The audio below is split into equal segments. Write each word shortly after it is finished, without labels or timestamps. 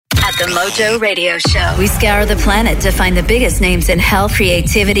The Mojo Radio Show. We scour the planet to find the biggest names in health,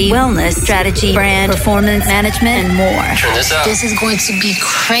 creativity, wellness, strategy, brand, performance, management, and more. Turn this up. This is going to be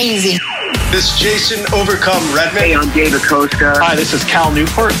crazy. This is Jason Overcome Redman. Hey, I'm David Costa. Hi, this is Cal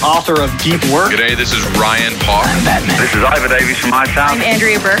Newport, author of Deep Work. G'day, this is Ryan Park. I'm Batman. This is Ivor Davies from my town. I'm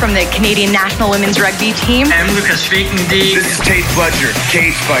Andrea Burke from the Canadian National Women's Rugby Team. I'm Lucas Feekendee. This is Tate Fletcher,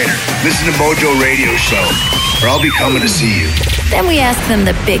 Cage Fighter. Listen to Mojo Radio Show, or I'll be coming to see you. Then we ask them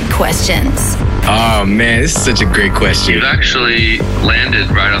the big questions. Oh, man, this is such a great question. You've actually landed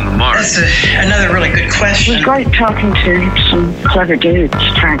right on the mark. That's another really good question. It was great talking to some clever dudes,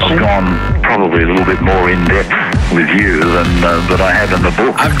 frankly. I've gone probably a little bit more in-depth with you than I have in the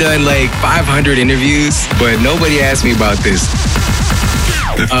book. I've done like 500 interviews, but nobody asked me about this.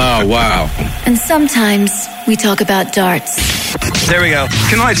 Oh, wow. And sometimes we talk about darts. There we go.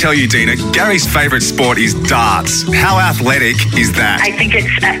 Can I tell you, Dina, Gary's favourite sport is darts. How athletic is that? I think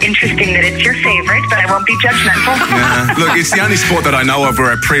it's interesting that it's your favourite, but I won't be judgmental. Look, it's the only sport that I know of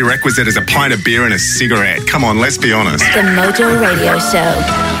where a prerequisite is a pint of beer and a cigarette. Come on, let's be honest. The Mojo Radio Show.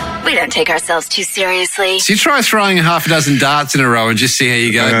 We don't take ourselves too seriously. So you try throwing half a dozen darts in a row and just see how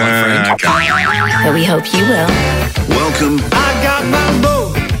you go, my friend. Okay. But we hope you will. Welcome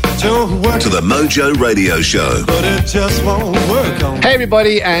to the Mojo Radio Show. But it just won't work on. Hey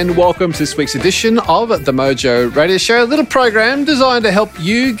everybody, and welcome to this week's edition of the Mojo Radio Show, a little program designed to help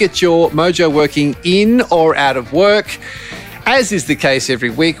you get your mojo working in or out of work. As is the case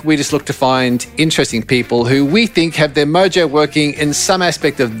every week, we just look to find interesting people who we think have their mojo working in some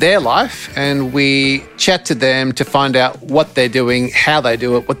aspect of their life, and we chat to them to find out what they're doing, how they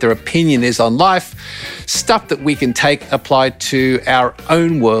do it, what their opinion is on life, stuff that we can take, apply to our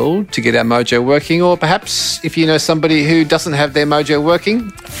own world to get our mojo working, or perhaps if you know somebody who doesn't have their mojo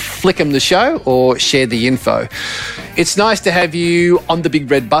working, flick them the show or share the info. It's nice to have you on the big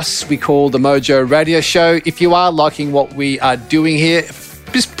red bus we call the Mojo Radio Show. If you are liking what we are doing here,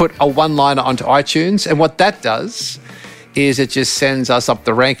 just put a one-liner onto iTunes, and what that does is it just sends us up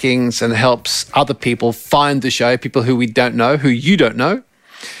the rankings and helps other people find the show, people who we don't know, who you don't know,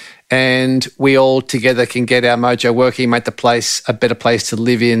 and we all together can get our mojo working, make the place a better place to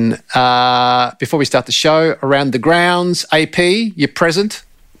live in. Before we start the show, around the grounds, AP, you're present?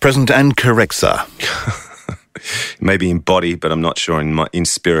 Present and correct, sir. Maybe in body, but I'm not sure in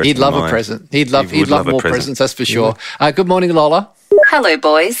spirit. He'd love a present. He'd love more presents, that's for sure. Good morning, Lola. Hello,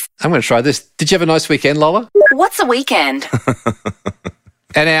 boys. I'm going to try this. Did you have a nice weekend, Lola? What's a weekend?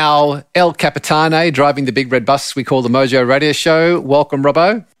 And our El Capitane driving the big red bus we call the Mojo Radio Show. Welcome,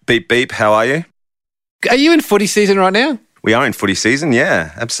 Robbo. Beep, beep. How are you? Are you in footy season right now? We are in footy season,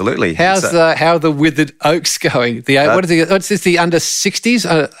 yeah, absolutely. How are the Withered Oaks going? What's this, the under 60s,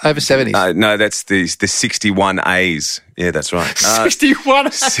 over 70s? No, that's the 61As. Yeah, that's right. 61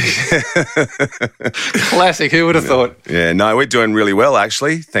 Classic, who would have thought? Yeah, no, we're doing really well,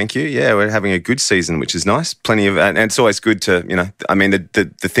 actually. Thank you. Yeah, we're having a good season, which is nice. Plenty of, and it's always good to, I mean, the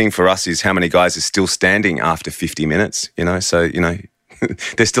thing for us is how many guys are still standing after 50 minutes, so,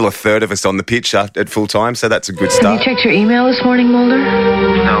 there's still a third of us on the pitch at full time, so that's a good start. Have you checked your email this morning, Mulder?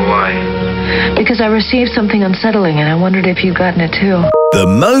 No, why? Because I received something unsettling and I wondered if you'd gotten it too. The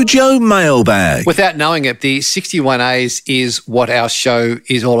Mojo Mailbag. Without knowing it, the 61As is what our show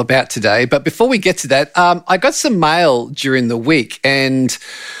is all about today. But before we get to that, I got some mail during the week and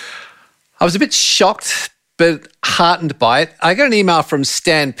I was a bit shocked but heartened by it. I got an email from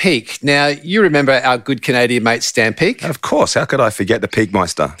Stan Peake. Now, you remember our good Canadian mate Stan Peake? Of course. How could I forget the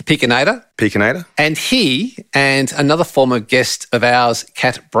Peakmeister? The Peakinator. Peakinator. And he and another former guest of ours,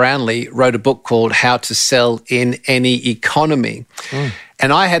 Kat Brownlee, wrote a book called How to Sell in Any Economy.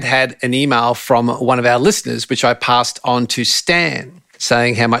 And I had an email from one of our listeners, which I passed on to Stan,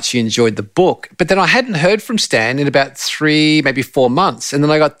 saying how much he enjoyed the book. But then I hadn't heard from Stan in about 3, maybe 4 months. And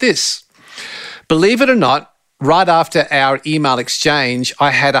then I got this. Believe it or not, right after our email exchange,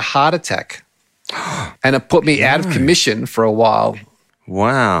 I had a heart attack and it put me out of commission for a while.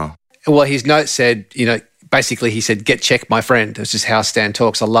 Wow. Well, his note said, basically he said, get checked, my friend. That's just how Stan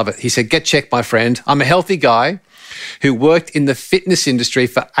talks. I love it. He said, get checked, my friend. I'm a healthy guy who worked in the fitness industry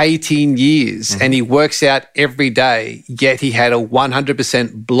for 18 years and he works out every day, yet he had a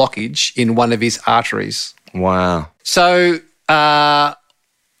 100% blockage in one of his arteries. Wow. So,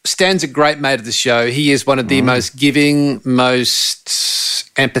 Stan's a great mate of the show. He is one of the most giving, most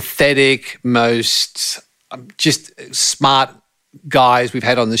empathetic, most just smart guys we've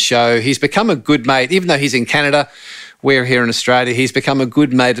had on the show. He's become a good mate. Even though he's in Canada, we're here in Australia, he's become a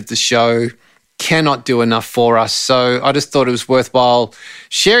good mate of the show, cannot do enough for us. So I just thought it was worthwhile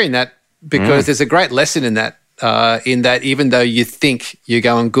sharing that because there's a great lesson in that. in that even though you think you're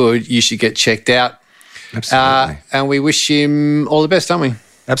going good, you should get checked out. Absolutely. And we wish him all the best, don't we?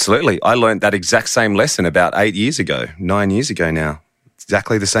 Absolutely. I learned that exact same lesson about 9 years ago now.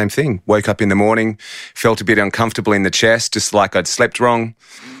 Exactly the same thing. Woke up in the morning, felt a bit uncomfortable in the chest, just like I'd slept wrong.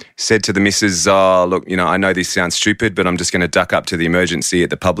 Said to the missus, look, I know this sounds stupid, but I'm just going to duck up to the emergency at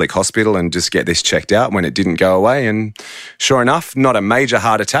the public hospital and just get this checked out when it didn't go away. And sure enough, not a major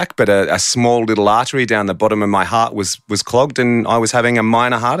heart attack, but a small little artery down the bottom of my heart was clogged and I was having a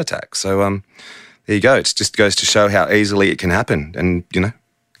minor heart attack. So there you go. It just goes to show how easily it can happen. And,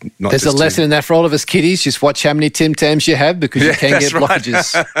 there's a lesson in that for all of us kiddies. Just watch how many Tim Tams you have because you can get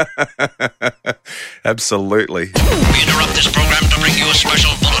blockages. Right. Absolutely. We interrupt this program to bring you a special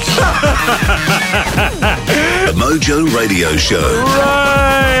bulletin. The Mojo Radio Show.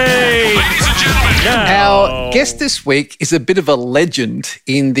 Right. Ladies and gentlemen. Our guest this week is a bit of a legend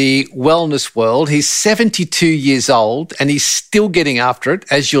in the wellness world. He's 72 years old and he's still getting after it,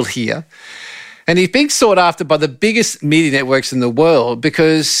 as you'll hear. And he's being sought after by the biggest media networks in the world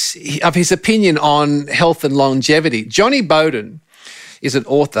because of his opinion on health and longevity. Jonny Bowden is an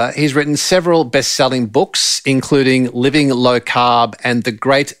author. He's written several best-selling books, including Living Low Carb and The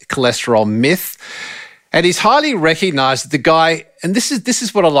Great Cholesterol Myth. And he's highly recognised. The guy, and this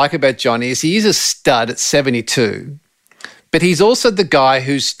is what I like about Jonny, is he is a stud at 72. But he's also the guy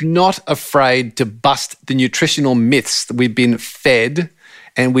who's not afraid to bust the nutritional myths that we've been fed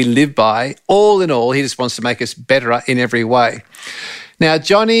and we live by. All in all, he just wants to make us better in every way. Now,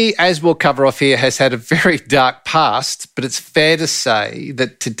 Jonny, as we'll cover off here, has had a very dark past, but it's fair to say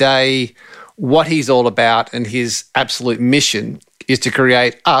that today what he's all about and his absolute mission is to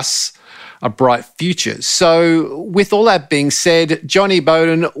create us a bright future. So with all that being said, Jonny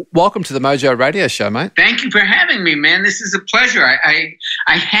Bowden, welcome to the Mojo Radio Show, mate. Thank you for having me, man. This is a pleasure. I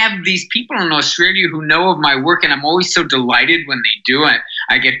have these people in Australia who know of my work, and I'm always so delighted when they do it.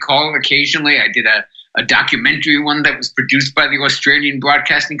 I get called occasionally. I did a documentary one that was produced by the Australian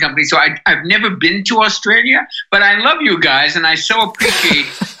Broadcasting Company. So I've never been to Australia, but I love you guys, and I so appreciate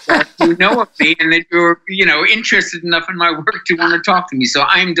that you know of me and that you're, interested enough in my work to want to talk to me. So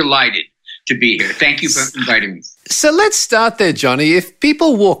I'm delighted to be here. Thank you for inviting me. So let's start there, Jonny. If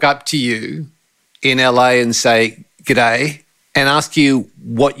people walk up to you in LA and say, "G'day," and ask you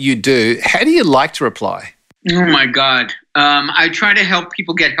what you do, how do you like to reply? Oh, my God. I try to help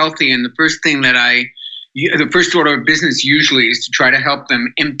people get healthy, and the first thing that the first order of business usually is to try to help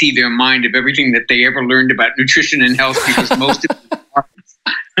them empty their mind of everything that they ever learned about nutrition and health, because most of it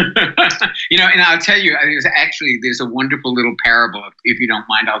and I'll tell you, there's a wonderful little parable. If you don't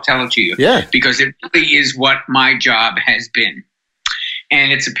mind, I'll tell it to you. Yeah. Because it really is what my job has been.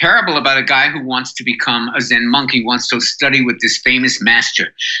 And it's a parable about a guy who wants to become a Zen monk. He wants to study with this famous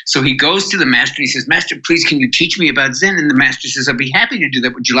master. So he goes to the master and he says, "Master, please, can you teach me about Zen?" And the master says, "I'd be happy to do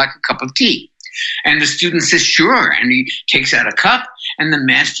that. Would you like a cup of tea?" And the student says, "Sure." And he takes out a cup and the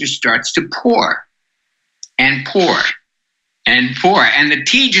master starts to pour and pour and pour. And the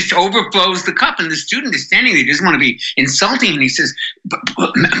tea just overflows the cup. And the student is standing there. He doesn't want to be insulting. And he says,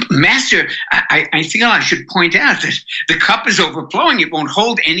 "Master, I feel I should point out that the cup is overflowing. It won't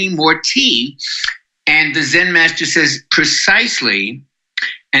hold any more tea." And the Zen master says, "Precisely.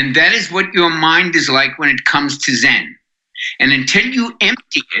 And that is what your mind is like when it comes to Zen. And until you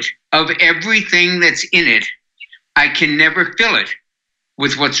empty it of everything that's in it, I can never fill it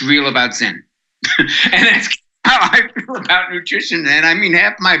with what's real about Zen." And that's how I feel about nutrition. And I mean,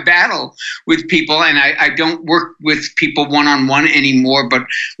 half my battle with people, and I don't work with people one-on-one anymore, but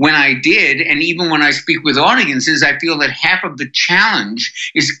when I did, and even when I speak with audiences, I feel that half of the challenge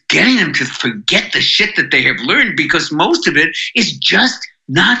is getting them to forget the shit that they have learned, because most of it is just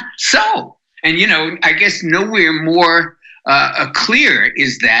not so. And, I guess nowhere more clear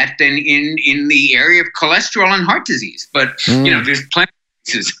is that than in the area of cholesterol and heart disease. But, there's plenty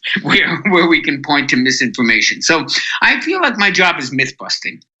where we can point to misinformation. So I feel like my job is myth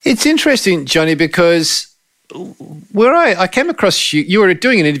busting. It's interesting, Jonny, because where I came across you were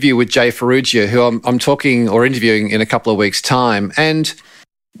doing an interview with Jay Ferrugia, who I'm talking or interviewing in a couple of weeks' time. And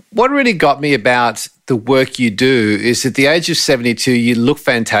what really got me about the work you do is at the age of 72, you look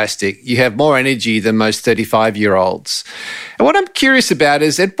fantastic. You have more energy than most 35-year-olds. And what I'm curious about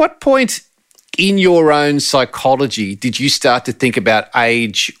is, at what point in your own psychology did you start to think about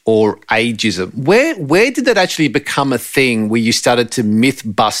age or ageism? Where did that actually become a thing where you started to myth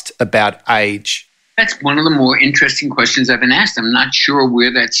bust about age? That's one of the more interesting questions I've been asked. I'm not sure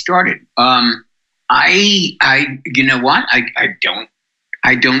where that started. You know what?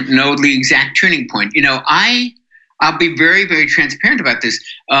 I don't know the exact turning point. I'll be very, very transparent about this.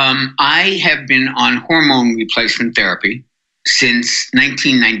 I have been on hormone replacement therapy since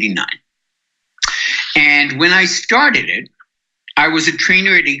 1999. And when I started it, I was a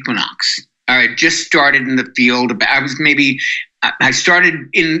trainer at Equinox. I had just started in the field. I started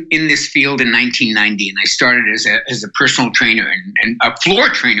in this field in 1990, and I started as a personal trainer and a floor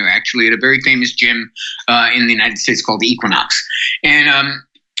trainer, actually, at a very famous gym in the United States called Equinox. And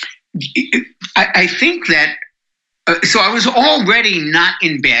I think that, so I was already not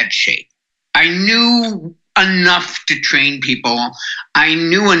in bad shape. I knew enough to train people. I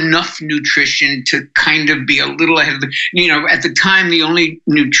knew enough nutrition to kind of be a little ahead of at the time, the only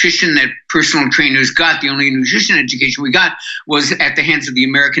nutrition that personal trainers got, the only nutrition education we got was at the hands of the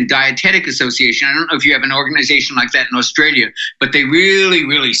American Dietetic Association. I don't know if you have an organization like that in Australia, but they really,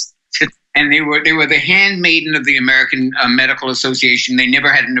 really, and they were the handmaiden of the American Medical Association. They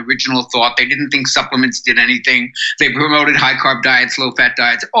never had an original thought. They didn't think supplements did anything. They promoted high-carb diets, low-fat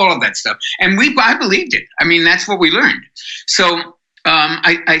diets, all of that stuff. And I believed it. I mean, that's what we learned. So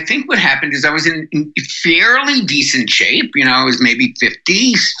I think what happened is I was in fairly decent shape. I was maybe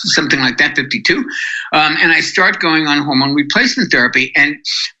 50, something like that, 52. And I start going on hormone replacement therapy. And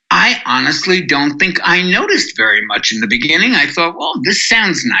I honestly don't think I noticed very much in the beginning. I thought, well, this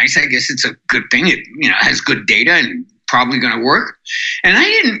sounds nice. I guess it's a good thing. It has good data and probably going to work. And I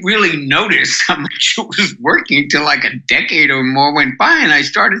didn't really notice how much it was working until like a decade or more went by. And I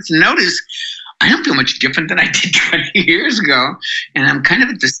started to notice I don't feel much different than I did 20 years ago. And I'm kind of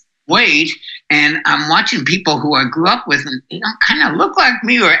at this weight, and I'm watching people who I grew up with, and they don't kind of look like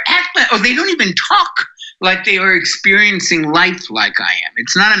me or act like, or they don't even talk like they are experiencing life like I am.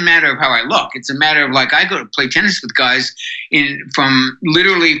 It's not a matter of how I look. It's a matter of like I go to play tennis with guys from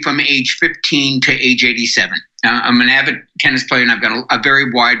age 15 to age 87. I'm an avid tennis player, and I've got a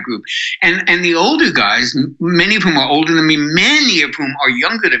very wide group. And the older guys, many of whom are older than me, many of whom are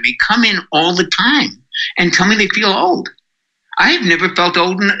younger than me, come in all the time and tell me they feel old. I've never felt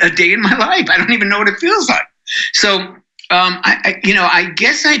old in a day in my life. I don't even know what it feels like. So I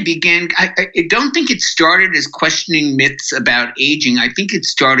guess I began, I don't think it started as questioning myths about aging. I think it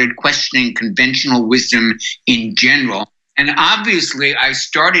started questioning conventional wisdom in general. And obviously I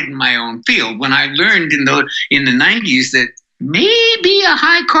started in my own field when I learned in the 90s that maybe a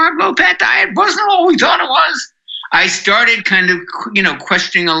high carb, low fat diet wasn't all we thought it was. I started kind of,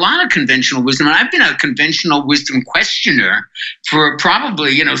 questioning a lot of conventional wisdom. And I've been a conventional wisdom questioner for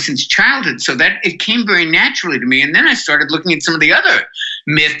probably, since childhood. So that it came very naturally to me. And then I started looking at some of the other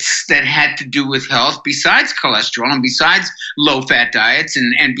myths that had to do with health besides cholesterol and besides low-fat diets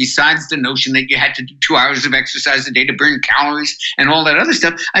and besides the notion that you had to do 2 hours of exercise a day to burn calories and all that other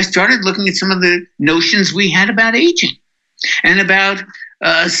stuff. I started looking at some of the notions we had about aging and about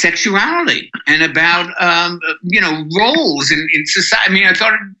sexuality and about, roles in society. I mean, I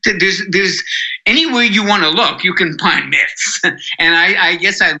thought there's anywhere you want to look, you can find myths. And I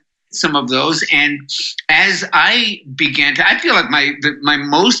guess I some of those. And as I began to, I feel like my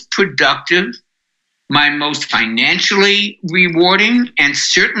most productive, my most financially rewarding, and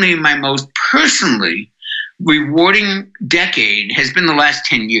certainly my most personally rewarding decade has been the last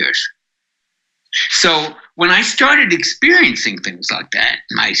 10 years. So when I started experiencing things like that,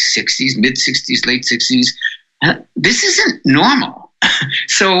 in my 60s, mid-60s, late 60s, this isn't normal.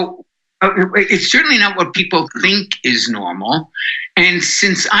 So it's certainly not what people think is normal. And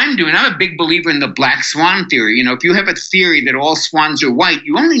since I'm a big believer in the black swan theory. If you have a theory that all swans are white,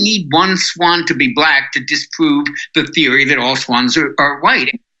 you only need one swan to be black to disprove the theory that all swans are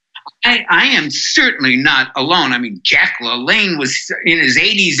white. I am certainly not alone. I mean, Jack LaLanne was in his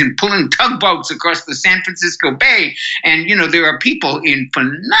 80s and pulling tugboats across the San Francisco Bay. And, there are people in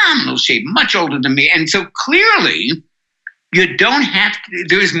phenomenal shape, much older than me. And so clearly, you don't have to,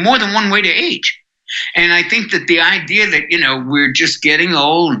 there is more than one way to age. And I think that the idea that, we're just getting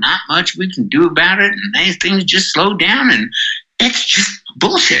old, not much we can do about it, and things just slow down, and it's just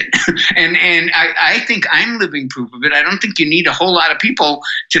bullshit. And I think I'm living proof of it. I don't think you need a whole lot of people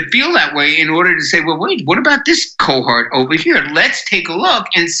to feel that way in order to say, well, wait, what about this cohort over here? Let's take a look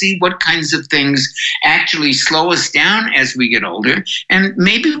and see what kinds of things actually slow us down as we get older. And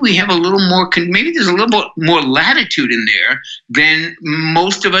maybe we have a little more, maybe there's a little bit more latitude in there than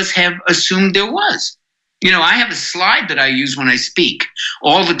most of us have assumed there was. I have a slide that I use when I speak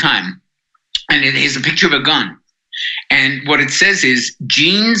all the time, and it is a picture of a gun. And what it says is,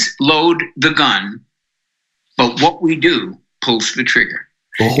 genes load the gun, but what we do pulls the trigger.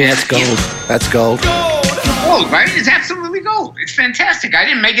 Oh, that's gold. That's gold. Gold, right? It's absolutely gold. It's fantastic. I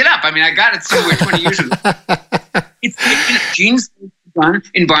didn't make it up. I mean, I got it somewhere 20 years ago. Genes load the gun,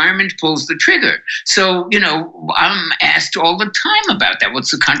 environment pulls the trigger. So, I'm asked all the time about that.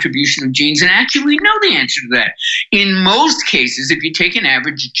 What's the contribution of genes? And actually, we know the answer to that. In most cases, if you take an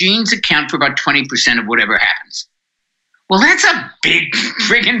average, genes account for about 20% of whatever happens. Well, that's a big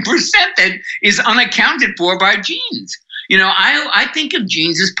friggin' percent that is unaccounted for by genes. I think of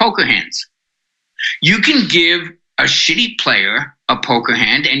genes as poker hands. You can give a shitty player a poker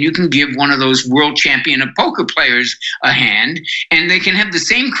hand, and you can give one of those world champion of poker players a hand, and they can have the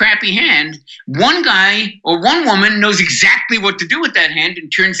same crappy hand. One guy or one woman knows exactly what to do with that hand and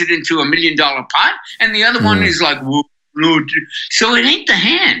turns it into $1 million pot, and the other one is like, whoa. So it ain't the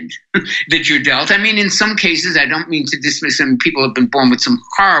hand that you're dealt. I mean, in some cases, I don't mean to dismiss them. People have been born with some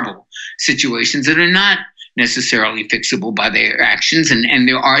horrible situations that are not necessarily fixable by their actions. And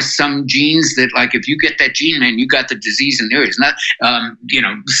there are some genes that, like, if you get that gene, man, you got the disease, and there is not,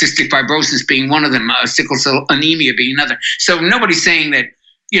 cystic fibrosis being one of them, sickle cell anemia being another. So nobody's saying that,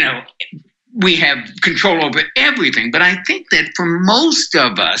 we have control over everything. But I think that for most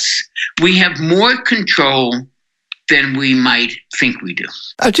of us, we have more control than we might think we do.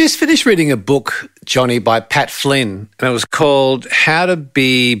 I just finished reading a book, Jonny, by Pat Flynn, and it was called How to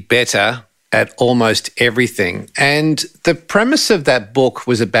Be Better at Almost Everything. And the premise of that book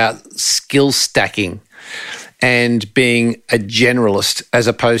was about skill stacking and being a generalist as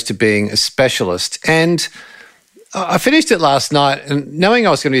opposed to being a specialist. And I finished it last night, and knowing I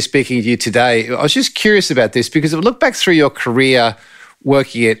was going to be speaking to you today, I was just curious about this because if I look back through your career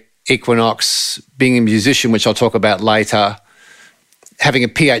working at Equinox, being a musician, which I'll talk about later, having a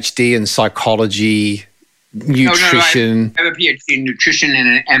PhD in psychology, nutrition. I have a PhD in nutrition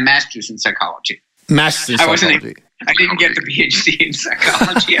and a master's in psychology. Master's in psychology. I didn't get the PhD in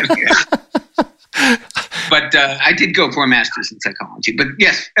psychology. But I did go for a master's in psychology. But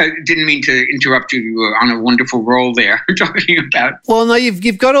yes, I didn't mean to interrupt you. You were on a wonderful roll there talking about. Well, no,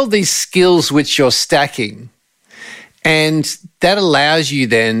 you've got all these skills which you're stacking. And that allows you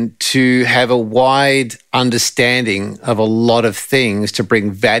then to have a wide understanding of a lot of things to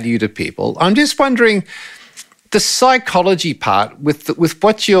bring value to people. I'm just wondering, the psychology part with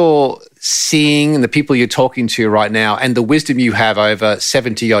what you're seeing and the people you're talking to right now and the wisdom you have over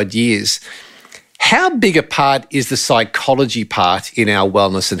 70-odd years, how big a part is the psychology part in our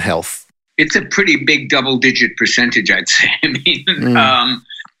wellness and health? It's a pretty big double-digit percentage, I'd say. I mean,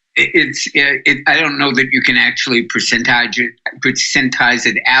 I don't know that you can actually percentize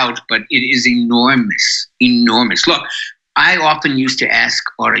it out, but it is enormous. Look, I often used to ask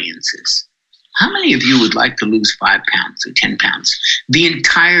audiences, how many of you would like to lose 5 pounds or 10 pounds? The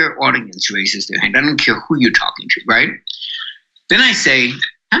entire audience raises their hand. I don't care who you're talking to, right? Then I say,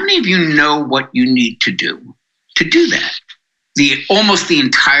 how many of you know what you need to do that? Almost the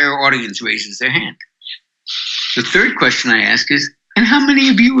entire audience raises their hand. The third question I ask is, and how many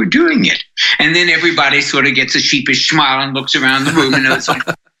of you are doing it? And then everybody sort of gets a sheepish smile and looks around the room and knows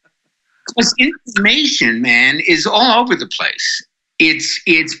something. Because information, man, is all over the place.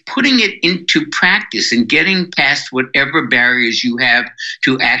 It's putting it into practice and getting past whatever barriers you have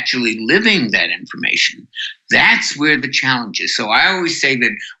to actually living that information. That's where the challenge is. So I always say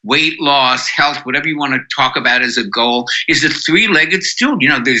that weight loss, health, whatever you want to talk about as a goal, is a three-legged stool.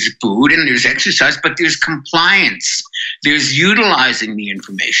 There's food and there's exercise, but there's compliance. There's utilizing the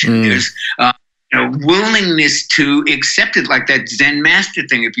information. There's willingness to accept it, like that Zen master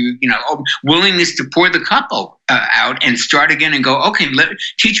thing. If willingness to pour the cup out and start again and go, okay,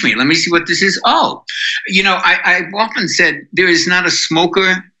 teach me. Let me see what this is. I've often said there is not a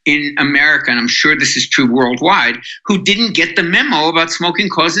smoker in America, and I'm sure this is true worldwide, who didn't get the memo about smoking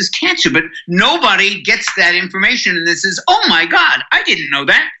causes cancer. But nobody gets that information and this is, oh my God, I didn't know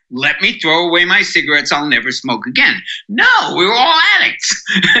that. Let me throw away my cigarettes. I'll never smoke again. No, we're all addicts.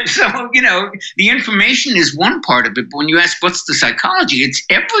 So, the information is one part of it. But when you ask what's the psychology, it's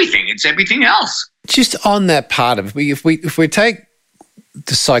everything. It's everything else. Just on that part of it, if we take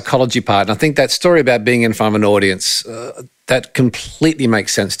the psychology part, and I think that story about being in front of an audience, that completely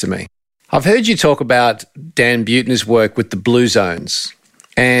makes sense to me. I've heard you talk about Dan Buettner's work with the blue zones,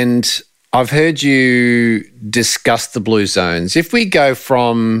 and I've heard you discuss the blue zones. If we go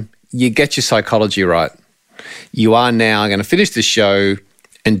from you get your psychology right, you are now going to finish the show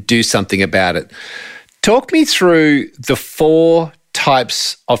and do something about it. Talk me through the 4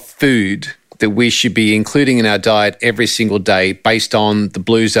 types of food that we should be including in our diet every single day based on the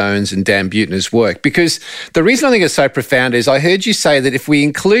blue zones and Dan Buettner's work. Because the reason I think it's so profound is I heard you say that if we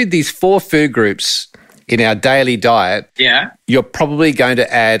include these 4 food groups in our daily diet, you're probably going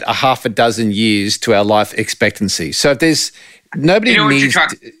to add a half a dozen years to our life expectancy. So if there's nobody needs...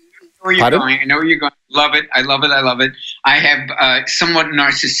 where you're going. I know where you're going. Love it. I love it. I love it. I have somewhat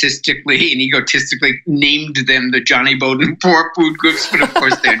narcissistically and egotistically named them the Jonny Bowden 4 food groups, but of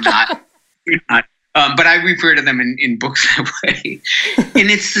course they're not. They're not. But I refer to them in books that way. And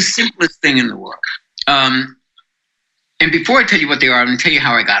it's the simplest thing in the world. And before I tell you what they are, I'm going to tell you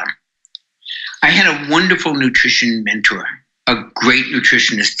how I got them. I had a wonderful nutrition mentor, a great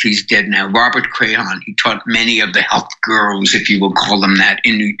nutritionist. He's dead now, Robert Crayon. He taught many of the health gurus, if you will call them that,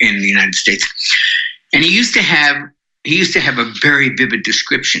 in the United States. And he used to have a very vivid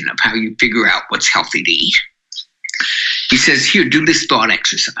description of how you figure out what's healthy to eat. He says, here, do this thought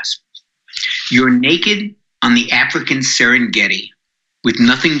exercise. You're naked on the African Serengeti with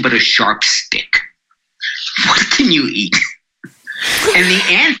nothing but a sharp stick. What can you eat? And the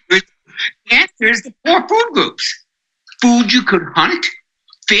answer is the 4 food groups. Food you could hunt,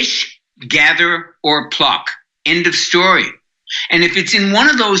 fish, gather, or pluck. End of story. And if it's in one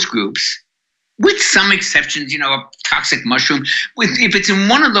of those groups, with some exceptions, a toxic mushroom, if it's in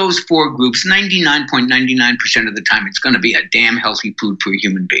one of those 4 groups, 99.99% of the time, it's going to be a damn healthy food for a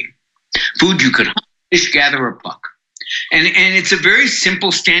human being. Food you could hunt, fish, gather, or pluck. And it's a very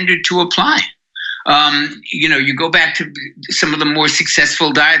simple standard to apply. You go back to some of the more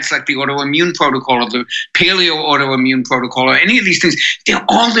successful diets like the autoimmune protocol or the paleo autoimmune protocol or any of these things.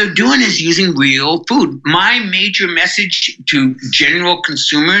 All they're doing is using real food. My major message to general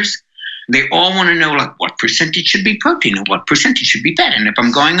consumers, they all want to know what percentage should be protein and what percentage should be fat. And if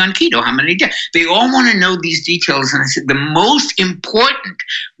I'm going on keto, how many days? They all want to know these details. And I said, the most important,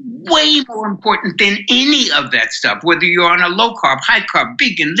 way more important than any of that stuff, whether you're on a low carb, high carb,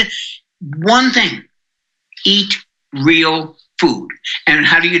 vegan, one thing, eat real food. And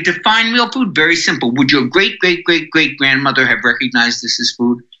how do you define real food? Very simple. Would your great-great-great-great-grandmother have recognized this as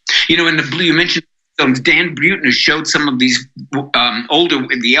food? In the blue, you mentioned Dan Buettner showed some of these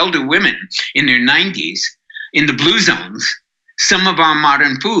elder women in their 90s in the blue zones, some of our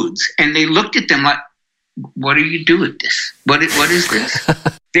modern foods. And they looked at them like, what do you do with this? What is this?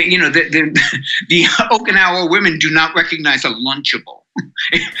 The Okinawa women do not recognize a Lunchable.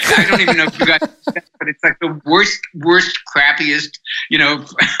 I don't even know if you guys, but it's like the worst, crappiest,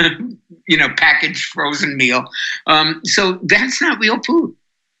 packaged frozen meal. So that's not real food.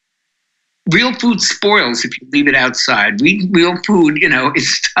 Real food spoils if you leave it outside. Real food,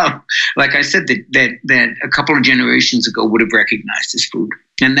 is stuff, like I said, that a couple of generations ago would have recognized as food.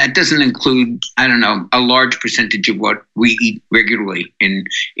 And that doesn't include, a large percentage of what we eat regularly in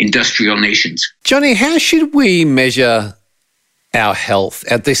industrial nations. Jonny, how should we measure our health,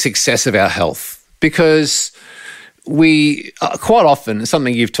 the success of our health? Because we quite often,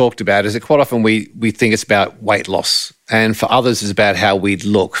 something you've talked about, is that quite often we think it's about weight loss. And for others, it's about how we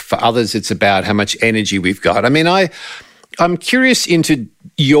look. For others, it's about how much energy we've got. I mean, I'm curious into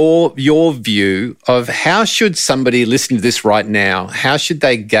your view of how should somebody listen to this right now, how should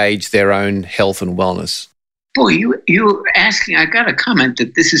they gauge their own health and wellness? Boy, you're asking, I got to comment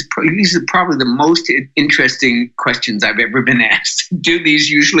that these are probably the most interesting questions I've ever been asked. I do these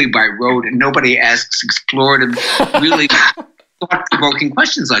usually by rote, and nobody asks explorative, really thought-provoking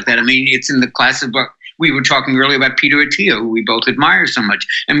questions like that. I mean, it's in the class of, we were talking earlier about Peter Attia, who we both admire so much.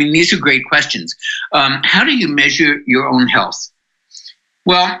 I mean, these are great questions. How do you measure your own health?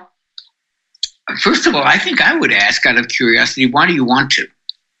 Well, first of all, I think I would ask out of curiosity, why do you want to?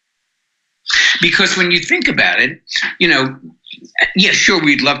 Because when you think about it, yeah, sure,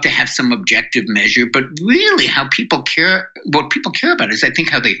 we'd love to have some objective measure, but really what people care about is, I think,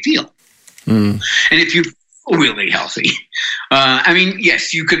 how they feel. And if you feel really healthy,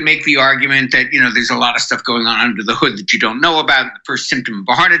 yes, you could make the argument that, there's a lot of stuff going on under the hood that you don't know about. The first symptom of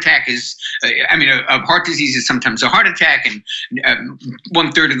a heart attack is, of heart disease is sometimes a heart attack, and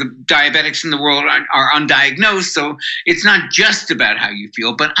 1/3 of the diabetics in the world are undiagnosed. So it's not just about how you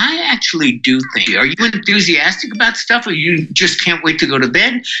feel, but I actually do think, are you enthusiastic about stuff, or you just can't wait to go to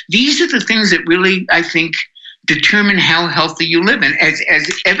bed? These are the things that really, I think, determine how healthy you live, and as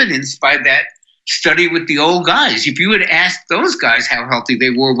evidenced by that study with the old guys. If you had asked those guys how healthy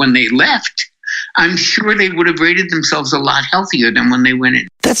they were when they left, I'm sure they would have rated themselves a lot healthier than when they went in.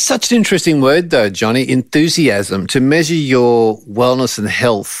 That's such an interesting word, though, Jonny, enthusiasm, to measure your wellness and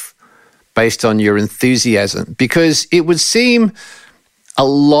health based on your enthusiasm, because it would seem a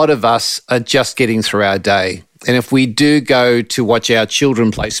lot of us are just getting through our day. And if we do go to watch our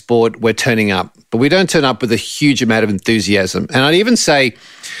children play sport, we're turning up. But we don't turn up with a huge amount of enthusiasm. And I'd even say,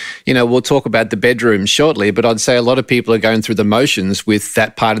 we'll talk about the bedroom shortly, but I'd say a lot of people are going through the motions with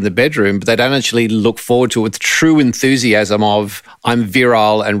that part in the bedroom, but they don't actually look forward to it with true enthusiasm of, I'm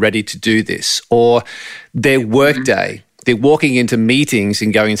virile and ready to do this. Or their work day. They're walking into meetings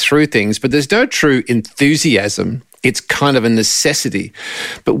and going through things, but there's no true enthusiasm. It's kind of a necessity.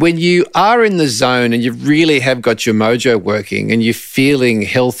 But when you are in the zone and you really have got your mojo working and you're feeling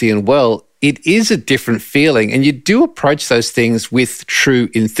healthy and well, it is a different feeling. And you do approach those things with true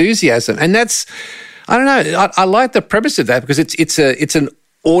enthusiasm. And that's, I don't know, I like the premise of that because it's an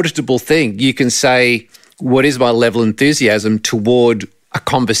auditable thing. You can say, what is my level of enthusiasm toward a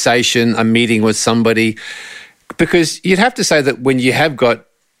conversation, a meeting with somebody? Because you'd have to say that when you have got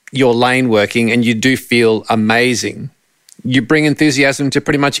your lane working and you do feel amazing, you bring enthusiasm to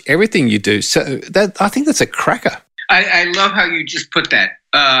pretty much everything you do. So I think that's a cracker. I love how you just put that.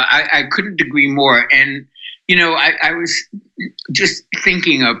 I couldn't agree more. And, you know, I was just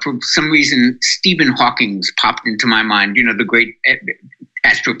thinking of, for some reason, Stephen Hawking popped into my mind, you know, the great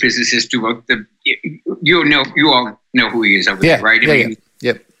astrophysicist who wrote you all know who he is over there, right?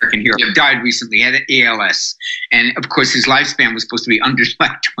 Yep. He died recently. He had an ALS. And, of course, his lifespan was supposed to be under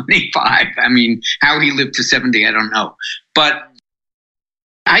 25. I mean, how he lived to 70, I don't know. But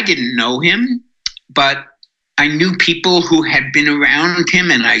I didn't know him, but I knew people who had been around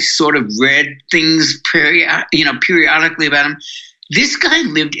him, and I sort of read things periodically about him. This guy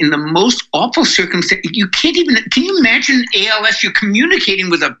lived in the most awful circumstances. Can you imagine ALS? You're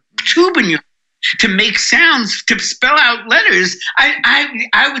communicating with a tube in your to make sounds, to spell out letters.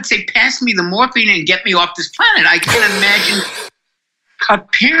 I would say, pass me the morphine and get me off this planet. I can't imagine.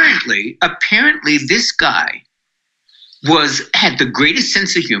 Apparently, this guy had the greatest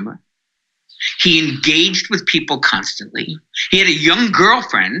sense of humor. He engaged with people constantly. He had a young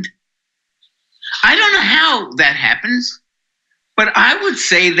girlfriend. I don't know how that happens, but I would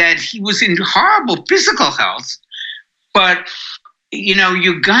say that he was in horrible physical health. But, you know,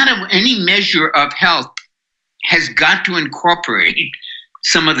 any measure of health has got to incorporate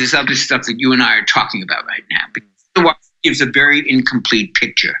some of this other stuff that you and I are talking about right now. Because otherwise it gives a very incomplete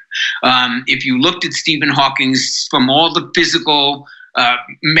picture. If you looked at Stephen Hawking's from all the physical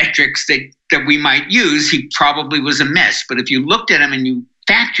metrics that we might use, he probably was a mess. But if you looked at him and you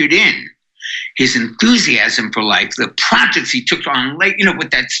factored in his enthusiasm for life, the projects he took on,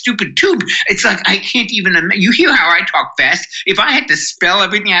 with that stupid tube, it's like, I can't even imagine. You hear how I talk fast? If I had to spell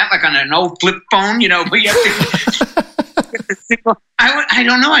everything out like on an old flip phone, where you have to, I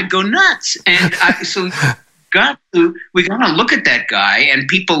don't know, I'd go nuts. And so we got to look at that guy and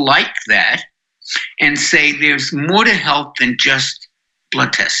people like that and say there's more to health than just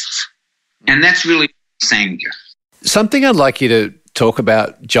blood tests. And that's really saying here. Something I'd like you to talk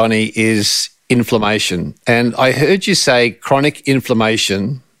about, Jonny, is inflammation. And I heard you say chronic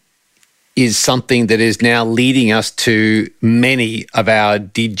inflammation is something that is now leading us to many of our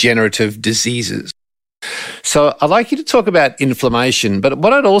degenerative diseases. So I'd like you to talk about inflammation. But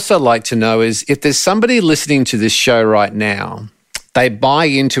what I'd also like to know is if there's somebody listening to this show right now, they buy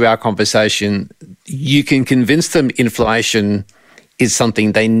into our conversation, you can convince them inflammation is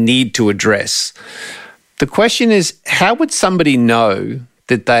something they need to address. The question is, how would somebody know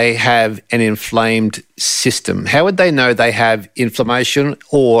that they have an inflamed system? How would they know they have inflammation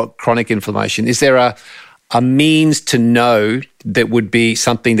or chronic inflammation? Is there a means to know that would be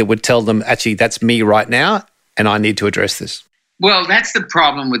something that would tell them, actually, that's me right now, and I need to address this? Well, that's the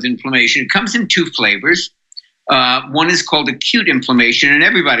problem with inflammation. It comes in two flavors. One is called acute inflammation, and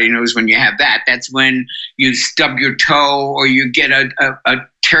everybody knows when you have that. That's when you stub your toe or you get a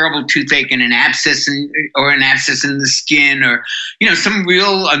terrible toothache and an abscess in the skin, or some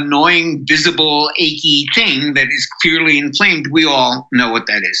real annoying, visible, achy thing that is clearly inflamed. We all know what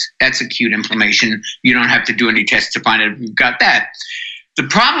that is. That's acute inflammation. You don't have to do any tests to find out if you've got that. The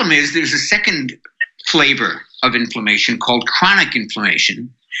problem is there's a second flavor of inflammation called chronic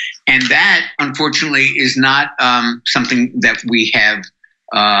inflammation. And that, unfortunately, is not something that we have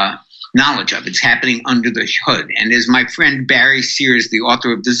knowledge of. It's happening under the hood. And as my friend Barry Sears, the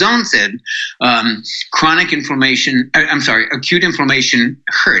author of The Zone, said, acute inflammation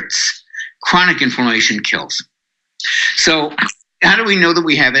hurts. Chronic inflammation kills. So how do we know that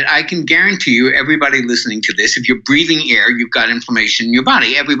we have it? I can guarantee you, everybody listening to this, if you're breathing air, you've got inflammation in your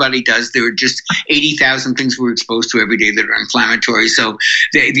body. Everybody does. There are just 80,000 things we're exposed to every day that are inflammatory. So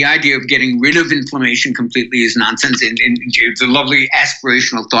the idea of getting rid of inflammation completely is nonsense. And it's a lovely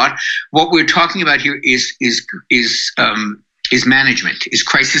aspirational thought. What we're talking about here is management, is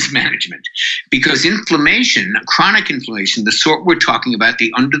crisis management. Because inflammation, chronic inflammation, the sort we're talking about,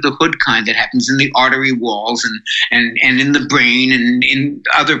 the under the hood kind that happens in the artery walls and in the brain and in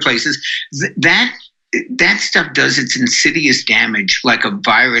other places, that that stuff does its insidious damage like a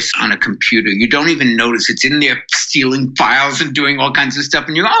virus on a computer. You don't even notice it's in there stealing files and doing all kinds of stuff.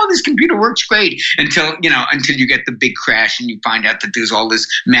 And you go, oh, this computer works great until you get the big crash and you find out that there's all this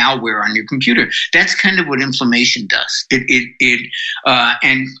malware on your computer. That's kind of what inflammation does. And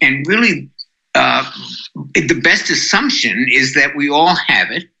really, the best assumption is that we all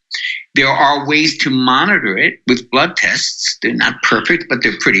have it. There are ways to monitor it with blood tests. They're not perfect, but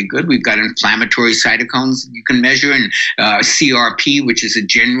they're pretty good. We've got inflammatory cytokines you can measure, and CRP, which is a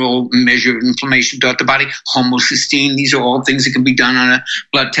general measure of inflammation throughout the body, homocysteine. These are all things that can be done on a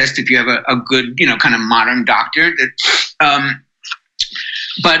blood test if you have a good, kind of modern doctor.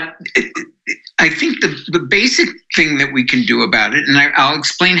 But I think the basic thing that we can do about it, and I'll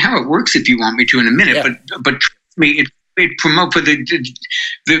explain how it works if you want me to in a minute, but trust me, it promotes,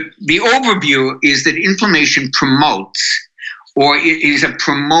 the overview is that inflammation promotes, or it is a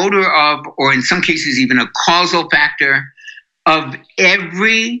promoter of, or in some cases even a causal factor of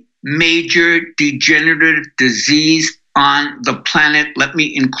every major degenerative disease on the planet. Let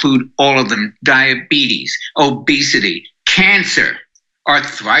me include all of them: diabetes, obesity, cancer,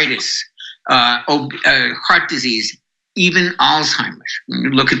 arthritis, heart disease, even Alzheimer's. When you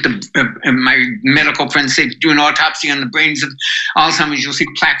look at my medical friends say, do an autopsy on the brains of Alzheimer's, you'll see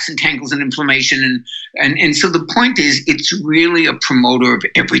plaques and tangles and inflammation. And so the point is, it's really a promoter of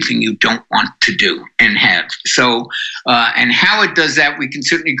everything you don't want to do and have. So, and how it does that, we can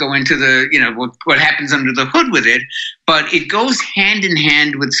certainly go into what happens under the hood with it, but it goes hand in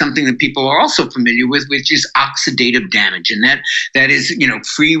hand with something that people are also familiar with, which is oxidative damage. And that is,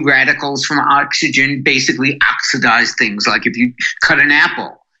 free radicals from oxygen basically oxidize things. Like if you cut an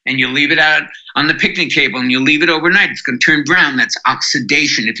apple and you leave it out on the picnic table and you leave it overnight, it's going to turn brown. That's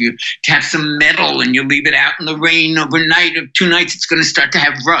oxidation. If you have some metal and you leave it out in the rain overnight or 2 nights, it's going to start to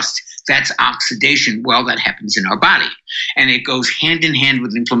have rust. That's oxidation. Well, that happens in our body. And it goes hand in hand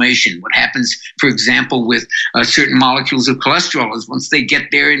with inflammation. What happens, for example, with certain molecules of cholesterol is once they get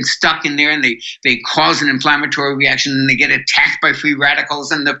there and stuck in there and they cause an inflammatory reaction and they get attacked by free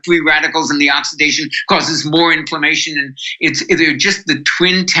radicals, and the free radicals and the oxidation causes more inflammation. And they're just the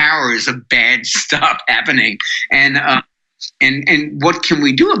twin towers of bad stuff happening. And what can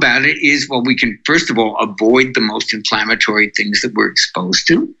we do about it is, well, we can, first of all, avoid the most inflammatory things that we're exposed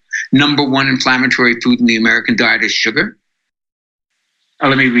to. Number one inflammatory food in the American diet is sugar.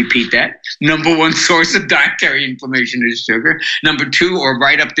 Let me repeat that. Number one source of dietary inflammation is sugar. Number two, or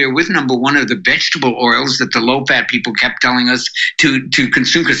right up there with number one, are the vegetable oils that the low-fat people kept telling us to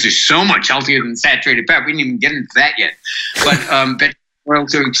consume because they're so much healthier than saturated fat. We didn't even get into that yet. But vegetable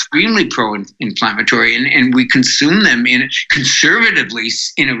oils are extremely pro-inflammatory, and we consume them conservatively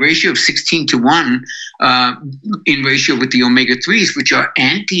in a ratio of 16:1 in ratio with the omega-3s, which are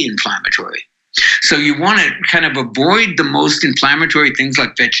anti-inflammatory. So you want to kind of avoid the most inflammatory things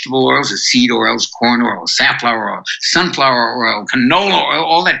like vegetable oils, seed oils, corn oil, safflower oil, sunflower oil, canola oil,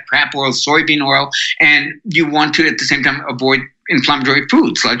 all that crap oil, soybean oil, and you want to at the same time avoid inflammatory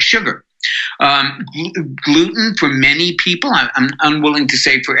foods like sugar. Gluten for many people, I'm unwilling to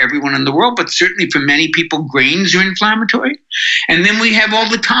say for everyone in the world, but certainly for many people, grains are inflammatory. And then we have all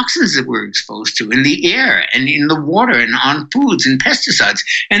the toxins that we're exposed to in the air and in the water and on foods and pesticides.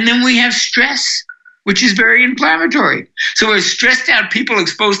 And then we have stress, which is very inflammatory. So we're stressed out people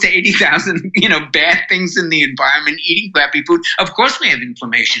exposed to 80,000, bad things in the environment, eating crappy food. Of course we have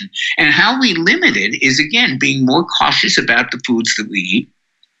inflammation. And how we limit it is, again, being more cautious about the foods that we eat.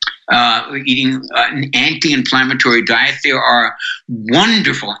 Eating an anti-inflammatory diet. There are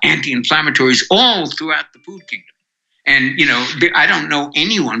wonderful anti-inflammatories all throughout the food kingdom. And, I don't know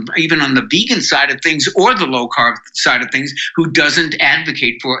anyone, even on the vegan side of things or the low-carb side of things, who doesn't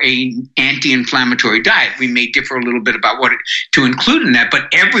advocate for an anti-inflammatory diet. We may differ a little bit about what to include in that, but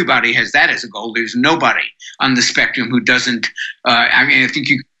everybody has that as a goal. There's nobody on the spectrum who doesn't. I think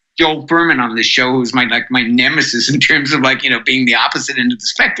Joel Furman on this show, who's my nemesis in terms of being the opposite end of the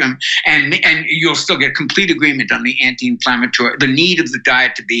spectrum, and you'll still get complete agreement on the anti-inflammatory, the need of the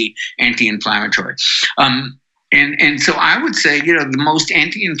diet to be anti-inflammatory. And so I would say, the most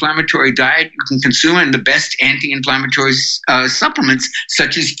anti-inflammatory diet you can consume and the best anti-inflammatory supplements,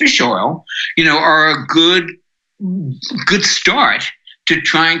 such as fish oil, are a good start to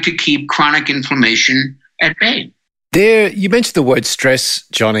trying to keep chronic inflammation at bay. You mentioned the word stress,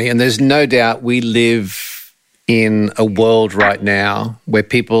 Jonny, and there's no doubt we live in a world right now where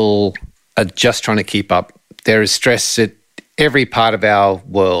people are just trying to keep up. There is stress at every part of our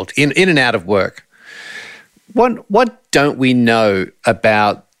world, in and out of work. What don't we know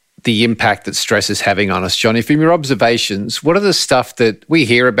about the impact that stress is having on us. Jonny, from your observations, what are the stuff that we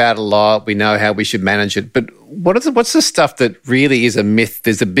hear about a lot? We know how we should manage it, but what's the stuff that really is a myth?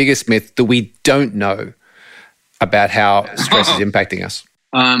 There's the biggest myth that we don't know about how stress is impacting us.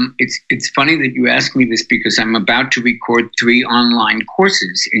 It's funny that you ask me this because I'm about to record 3 online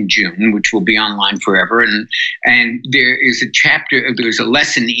courses in June, which will be online forever. And there is there's a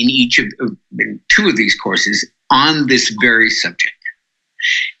lesson in each of 2 of these courses on this very subject.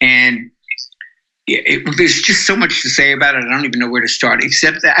 And there's just so much to say about it. I don't even know where to start,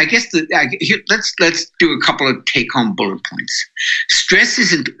 except that I guess let's do a couple of take-home bullet points. Stress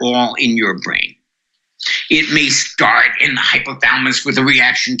isn't all in your brain. It may start in the hypothalamus with a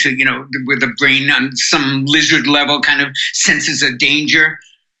reaction to, where the brain on some lizard level kind of senses a danger.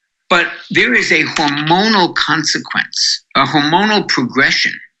 But there is a hormonal consequence, a hormonal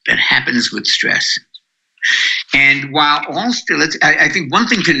progression that happens with stress. And while all stress, I think one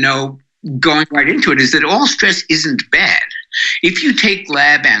thing to know going right into it is that all stress isn't bad. If you take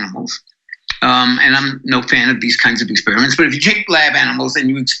lab animals, and I'm no fan of these kinds of experiments, but if you take lab animals and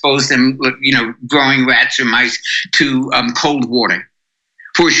you expose them, growing rats or mice to cold water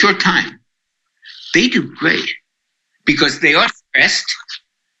for a short time, they do great because they are stressed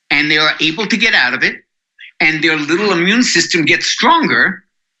and they are able to get out of it, and their little immune system gets stronger.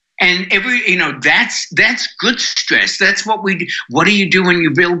 And that's good stress. That's what we do. What do you do when you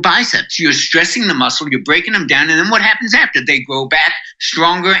build biceps? You're stressing the muscle, you're breaking them down, and then what happens after? They grow back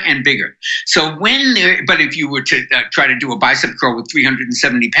stronger and bigger. So but if you were to try to do a bicep curl with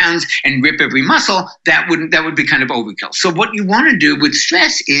 370 pounds and rip every muscle, that would be kind of overkill. So what you want to do with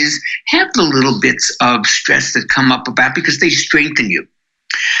stress is have the little bits of stress that come up because they strengthen you.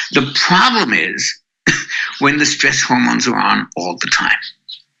 The problem is when the stress hormones are on all the time.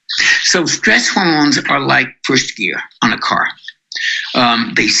 So stress hormones are like first gear on a car.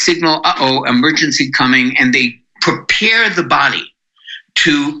 They signal, emergency coming, and they prepare the body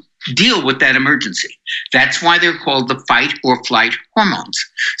to deal with that emergency. That's why they're called the fight or flight hormones.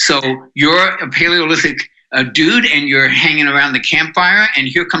 So you're a Paleolithic dude and you're hanging around the campfire and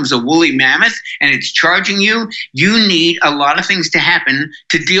here comes a woolly mammoth and it's charging you. You need a lot of things to happen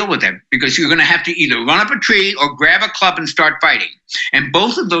to deal with it because you're going to have to either run up a tree or grab a club and start fighting. And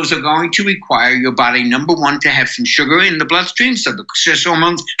both of those are going to require your body, number one, to have some sugar in the bloodstream. So the stress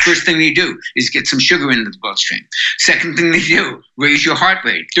hormones, first thing they do is get some sugar into the bloodstream. Second thing they do, raise your heart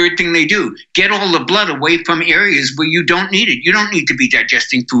rate. Third thing they do, get all the blood away from areas where you don't need it. You don't need to be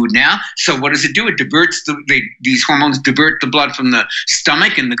digesting food now. So what does it do? It diverts these hormones divert the blood from the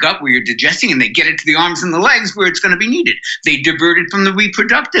stomach and the gut where you're digesting, and they get it to the arms and the legs where it's going to be needed. They divert it from the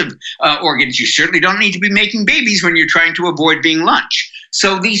reproductive organs. You certainly don't need to be making babies when you're trying to avoid being lunch.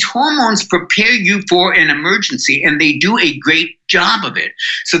 So these hormones prepare you for an emergency, and they do a great job of it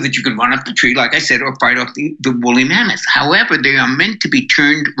so that you can run up the tree, like I said, or fight off the woolly mammoth. However, they are meant to be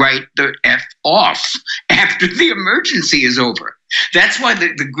turned right the F off after the emergency is over. That's why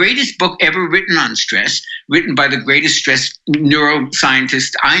the greatest book ever written on stress, written by the greatest stress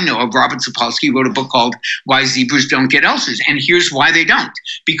neuroscientist I know of, Robert Sapolsky, wrote a book called Why Zebras Don't Get Ulcers. And here's why they don't.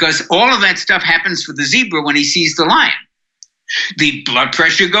 Because all of that stuff happens for the zebra when he sees the lion. The blood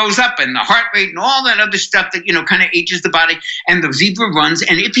pressure goes up and the heart rate and all that other stuff that, kind of ages the body. And the zebra runs.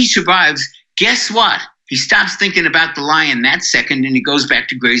 And if he survives, guess what? He stops thinking about the lion that second and he goes back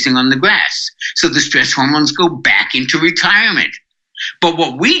to grazing on the grass. So the stress hormones go back into retirement. But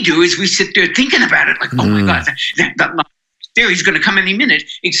what we do is we sit there thinking about it like, oh my God, that there he's going to come any minute.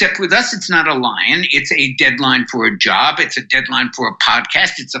 Except with us, it's not a lion. It's a deadline for a job. It's a deadline for a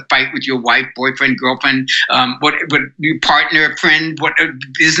podcast. It's a fight with your wife, boyfriend, girlfriend, what your partner, friend, what a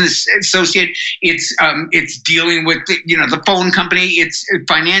business associate. It's dealing with the phone company. It's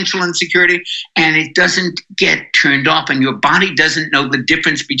financial insecurity, and it doesn't get turned off. And your body doesn't know the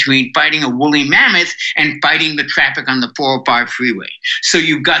difference between fighting a woolly mammoth and fighting the traffic on the 405 freeway. So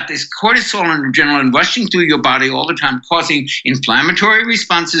you've got this cortisol and adrenaline rushing through your body all the time, causing inflammatory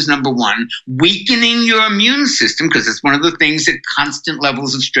responses, number one, weakening your immune system, because it's one of the things that constant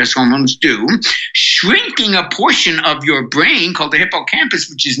levels of stress hormones do, shrinking a portion of your brain called the hippocampus,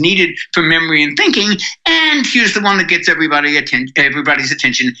 which is needed for memory and thinking, and here's the one that gets everybody's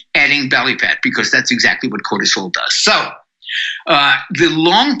attention, adding belly fat, because that's exactly what cortisol does. So the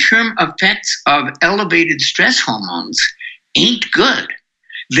long-term effects of elevated stress hormones ain't good.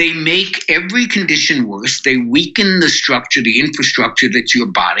 They make every condition worse. They weaken the structure, the infrastructure that's your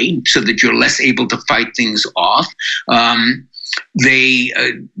body, so that you're less able to fight things off. They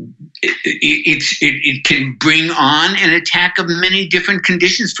it can bring on an attack of many different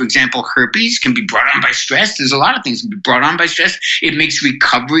conditions. For example, herpes can be brought on by stress. There's a lot of things that can be brought on by stress. It makes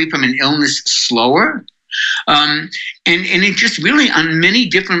recovery from an illness slower. And it just really, on many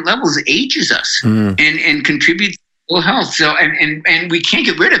different levels, ages us and contributes to ill health. So, and we can't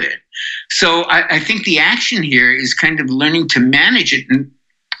get rid of it. So I think the action here is kind of learning to manage it. And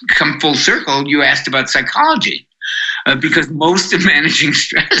come full circle, you asked about psychology. Because most of managing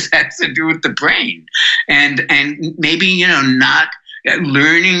stress has to do with the brain, and maybe not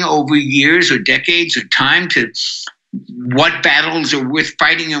learning over years or decades or time to what battles are worth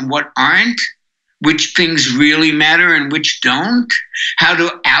fighting and what aren't, which things really matter and which don't, how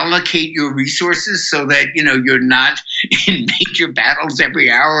to allocate your resources so that you're not in major battles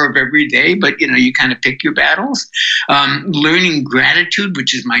every hour of every day, but you kind of pick your battles. Learning gratitude,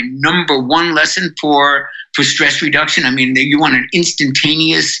 which is my number one lesson for stress reduction. I mean, you want an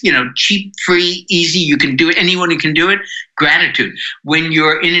instantaneous, cheap, free, easy, you can do it, anyone who can do it. Gratitude. When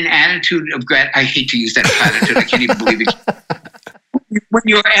you're in an attitude of I hate to use that attitude, I can't even believe it. When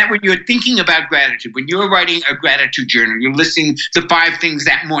you're thinking about gratitude, when you're writing a gratitude journal, you're listing the 5 things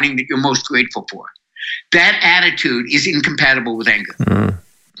that morning that you're most grateful for. That attitude is incompatible with anger.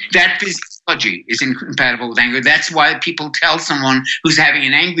 That physiology is incompatible with anger. That's why people tell someone who's having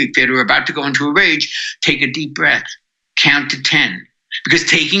an angry fit or about to go into a rage, take a deep breath, count to 10. Because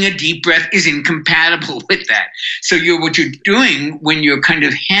taking a deep breath is incompatible with that. So what you're doing when you're kind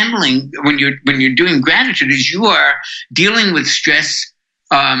of handling, when you're doing gratitude, is you are dealing with stress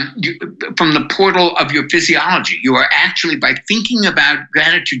from the portal of your physiology. You are actually, by thinking about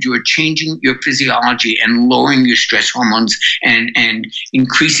gratitude, you are changing your physiology and lowering your stress hormones and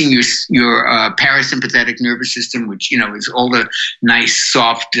increasing your parasympathetic nervous system, which is all the nice,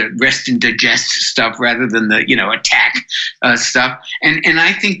 soft rest and digest stuff rather than the attack stuff. And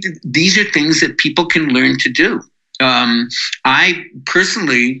I think that these are things that people can learn to do. I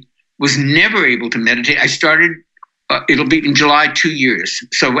personally was never able to meditate. I started. It'll be in July 2 years.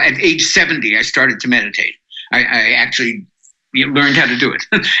 So at age 70, I started to meditate. I actually learned how to do it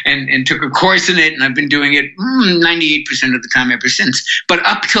and took a course in it, and I've been doing it 98% of the time ever since. But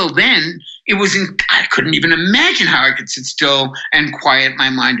up till then, I couldn't even imagine how I could sit still and quiet my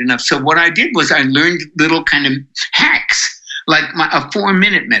mind enough. So what I did was I learned little kind of hacks, like a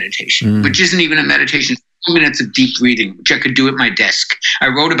 4-minute meditation, which isn't even a meditation. 2 minutes of deep breathing, which I could do at my desk. I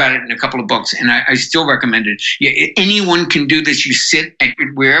wrote about it in a couple of books, and I still recommend it. Anyone can do this. You sit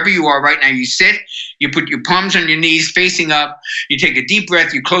wherever you are right now. You sit, you put your palms on your knees facing up, you take a deep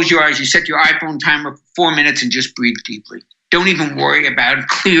breath, you close your eyes, you set your iPhone timer for 4 minutes and just breathe deeply. Don't even worry about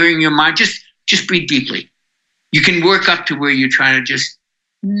clearing your mind. Just breathe deeply. You can work up to where you try to just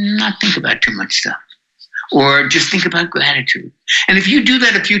not think about too much stuff. Or just think about gratitude. And if you do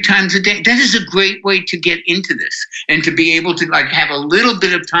that a few times a day, that is a great way to get into this and to be able to have a little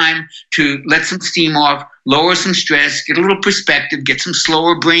bit of time to let some steam off, lower some stress, get a little perspective, get some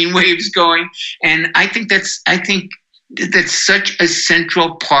slower brain waves going. And I think that's such a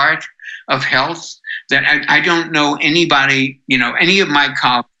central part of health that I don't know anybody, any of my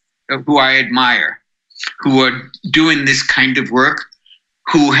colleagues who I admire who are doing this kind of work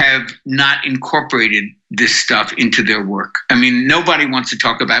who have not incorporated this stuff into their work. I mean, nobody wants to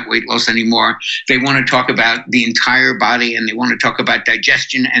talk about weight loss anymore. They want to talk about the entire body, and they want to talk about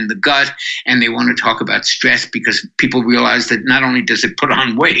digestion and the gut, and they want to talk about stress, because people realize that not only does it put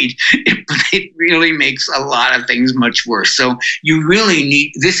on weight, it really makes a lot of things much worse. So you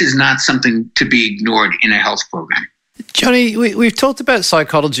really this is not something to be ignored in a health program. Jonny, we've talked about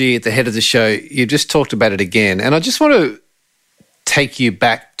psychology at the head of the show. You just talked about it again. And I just want to take you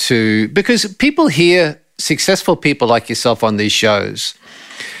back to, because people hear successful people like yourself on these shows,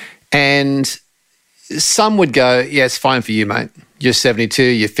 and some would go, yeah, it's fine for you, mate. You're 72,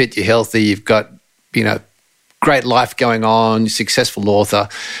 you're fit, you're healthy, you've got, great life going on, you're a successful author.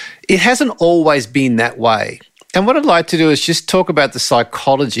 It hasn't always been that way. And what I'd like to do is just talk about the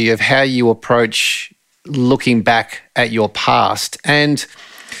psychology of how you approach looking back at your past. And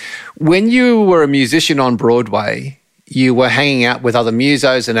when you were a musician on Broadway, you were hanging out with other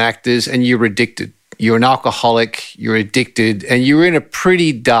musos and actors, and you were addicted. You're an alcoholic, you're addicted, and you were in a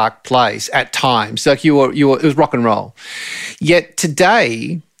pretty dark place at times. Like it was rock and roll. Yet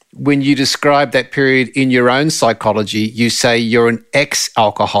today, when you describe that period in your own psychology, you say you're an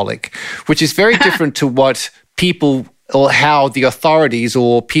ex-alcoholic, which is very different to what people or how the authorities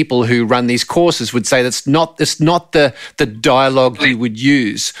or people who run these courses would say. It's not the dialogue you would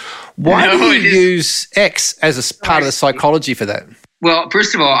use. Why do you use X as a part of the psychology for that? Well,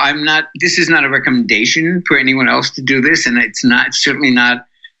 first of all, this is not a recommendation for anyone else to do this, and it's certainly not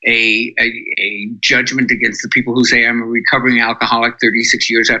a judgment against the people who say I'm a recovering alcoholic 36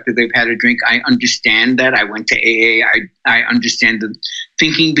 years after they've had a drink. I understand that. I went to AA. I understand the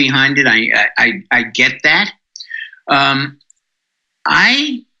thinking behind it. I get that.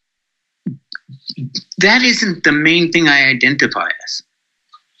 That isn't the main thing I identify as.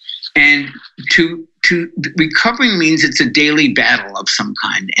 And to recovering means it's a daily battle of some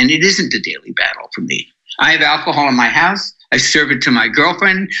kind, and it isn't a daily battle for me. I have alcohol in my house. I serve it to my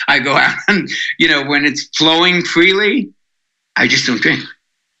girlfriend. I go out and, when it's flowing freely, I just don't drink.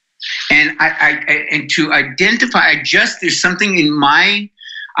 And and to identify, there's something in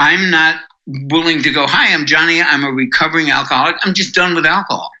I'm not willing to go, hi, I'm Jonny. I'm a recovering alcoholic. I'm just done with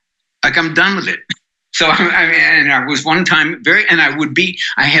alcohol. Like, I'm done with it. So I was one time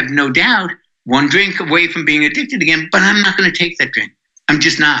I have no doubt, one drink away from being addicted again, but I'm not going to take that drink. I'm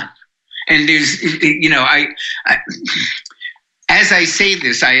just not. And there's, as I say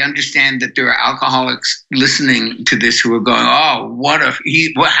this, I understand that there are alcoholics listening to this who are going, oh,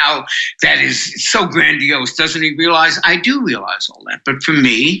 how that is so grandiose. Doesn't he realize? I do realize all that. But for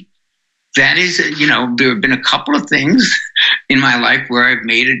me, that is, there have been a couple of things in my life where I've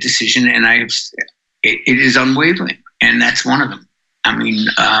made a decision and it is unwavering. And that's one of them. I mean,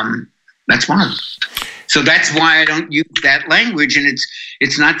 that's one of them. So that's why I don't use that language, and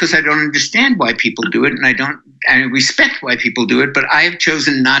it's not because I don't understand why people do it, and I respect why people do it, but I have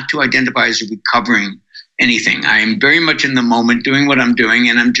chosen not to identify as recovering anything. I am very much in the moment doing what I'm doing,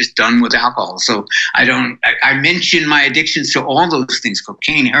 and I'm just done with alcohol. So I mention my addictions to all those things,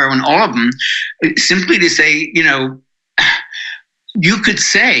 cocaine, heroin, all of them, simply to say, you could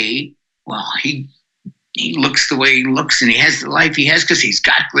say, well, he looks the way he looks and he has the life he has because he's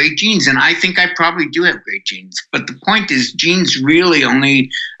got great genes. And I think I probably do have great genes. But the point is, genes really only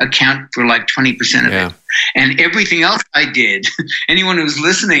account for like 20% of it. And everything else I did, anyone who's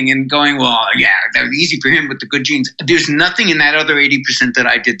listening and going, well, yeah, that was easy for him with the good genes. There's nothing in that other 80% that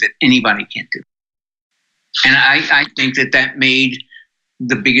I did that anybody can't do. And I think that made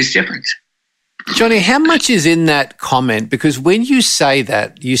the biggest difference. Jonny, how much is in that comment? Because when you say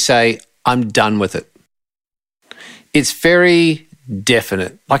that, you say, I'm done with it. It's very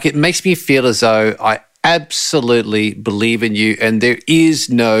definite. Like, it makes me feel as though I absolutely believe in you and there is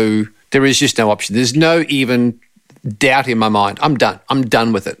just no option. There's no even doubt in my mind. I'm done. I'm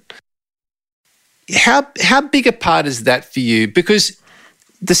done with it. How big a part is that for you? Because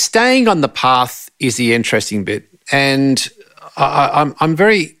the staying on the path is the interesting bit. And I'm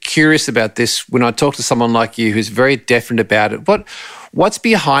very curious about this when I talk to someone like you who's very definite about it. What's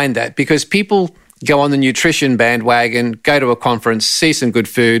behind that? Because people go on the nutrition bandwagon, go to a conference, see some good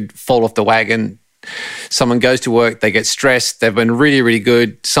food, fall off the wagon. Someone goes to work, they get stressed, they've been really, really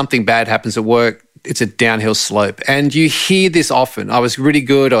good, something bad happens at work, it's a downhill slope. And you hear this often. I was really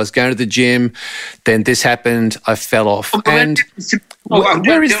good, I was going to the gym, then this happened, I fell off. And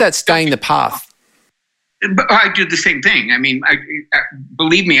where is that staying the path? I do the same thing. I mean,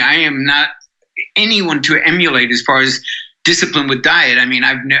 believe me, I am not anyone to emulate as far as discipline with diet. I mean,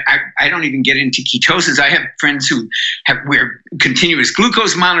 I don't even get into ketosis. I have friends who wear continuous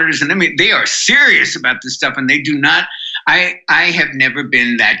glucose monitors, and I mean, they are serious about this stuff, and they do not. I have never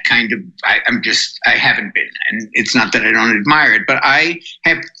been that kind of. I haven't been, and it's not that I don't admire it, but I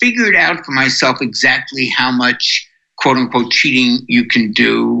have figured out for myself exactly how much quote unquote cheating you can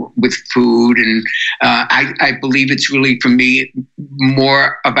do with food. And I believe it's really, for me,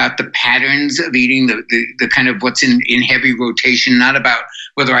 more about the patterns of eating, the kind of what's in heavy rotation, not about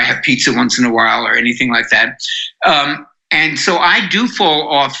whether I have pizza once in a while or anything like that. And so I do fall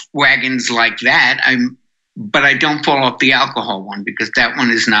off wagons like that. But I don't fall off the alcohol one, because that one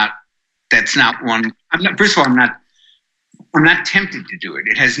is not, that's not one. First of all, I'm not tempted to do it.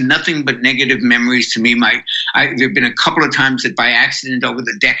 It has nothing but negative memories to me. There have been a couple of times that by accident over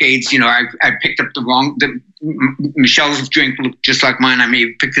the decades, I picked up Michelle's drink looked just like mine. I may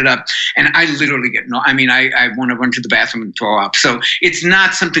have picked it up, and I literally get I want to run to the bathroom and throw up. So it's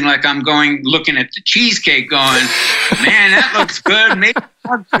not something like I'm looking at the cheesecake going, man, that looks good. Maybe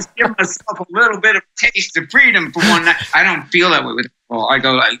I'll just give myself a little bit of a taste of freedom for one night. I don't feel that way with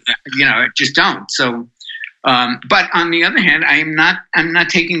alcohol. I just don't. So. But on the other hand, I'm not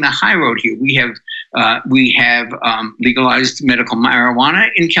taking the high road here. We have legalized medical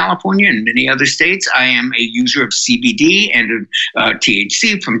marijuana in California and many other states. I am a user of CBD and of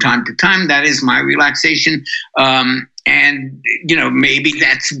THC from time to time. That is my relaxation. And maybe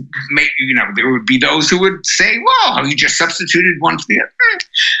there would be those who would say, "Well, you just substituted one for the other."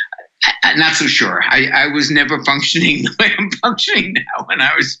 Not so sure. I was never functioning the way I'm functioning now when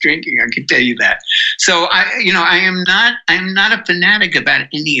I was drinking. I can tell you that. So I'm not a fanatic about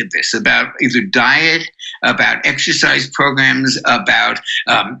any of this, about either diet, about exercise programs, about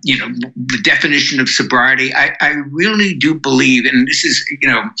the definition of sobriety. I really do believe, and this is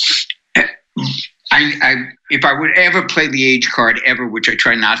if I would ever play the age card ever, which I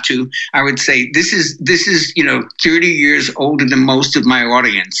try not to, I would say this is 30 years older than most of my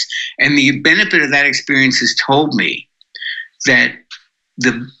audience, and the benefit of that experience has told me that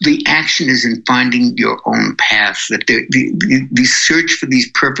the action is in finding your own path. That the search for these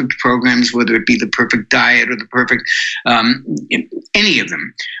perfect programs, whether it be the perfect diet or the perfect any of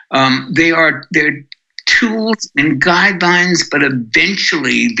them, they're tools and guidelines, but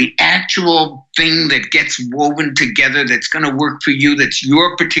eventually the actual thing that gets woven together that's going to work for you, that's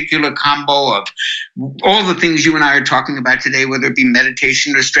your particular combo of all the things you and I are talking about today, whether it be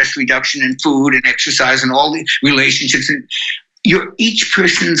meditation or stress reduction and food and exercise and all the relationships. And each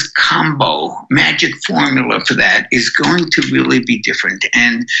person's combo, magic formula for that is going to really be different.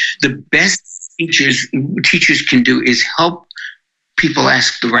 And the best teachers can do is help people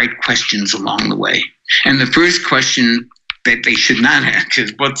ask the right questions along the way. And the first question that they should not ask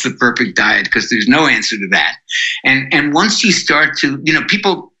is, what's the perfect diet? Because there's no answer to that. And once you start to,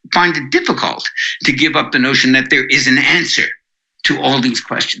 people find it difficult to give up the notion that there is an answer to all these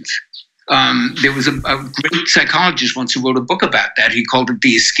questions. There was a great psychologist once who wrote a book about that. He called it The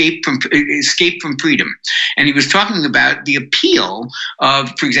Escape from Freedom. And he was talking about the appeal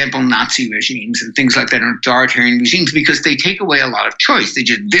of, for example, Nazi regimes and things like that, and authoritarian regimes, because they take away a lot of choice. They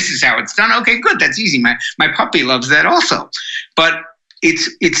just, this is how it's done. Okay, good, that's easy. My puppy loves that also. But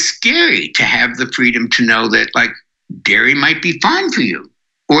it's scary to have the freedom to know that, like, dairy might be fine for you,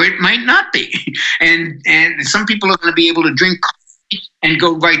 or it might not be. And some people are going to be able to drink coffee and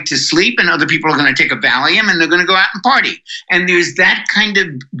go right to sleep, and other people are going to take a Valium and they're going to go out and party. And there's that kind of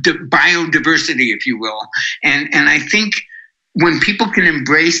biodiversity, if you will. And I think when people can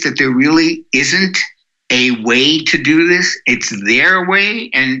embrace that there really isn't a way to do this, it's their way,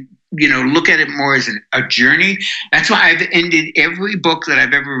 and look at it more as a journey. That's why I've ended every book that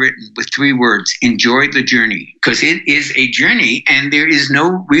I've ever written with 3 words: enjoy the journey, because it is a journey and there is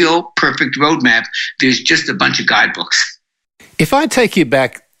no real perfect roadmap. There's just a bunch of guidebooks. If I take you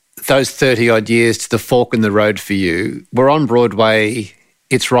back those 30 odd years to the fork in the road for you, we're on Broadway,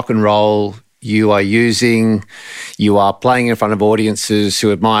 it's rock and roll, you are playing in front of audiences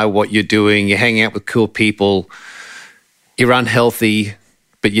who admire what you're doing, you're hanging out with cool people, you're unhealthy,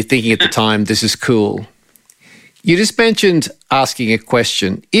 but you're thinking at the time, this is cool. You just mentioned asking a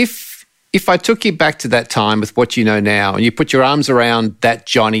question. If I took you back to that time with what you know now, and you put your arms around that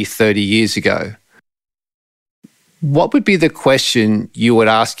Jonny 30 years ago, what would be the question you would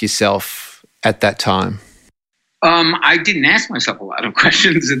ask yourself at that time? I didn't ask myself a lot of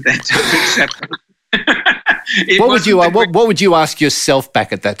questions at that time, except what would you ask yourself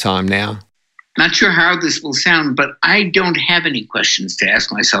back at that time now? Not sure how this will sound, but I don't have any questions to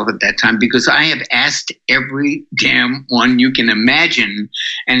ask myself at that time, because I have asked every damn one you can imagine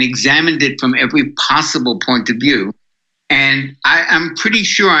and examined it from every possible point of view. And I'm pretty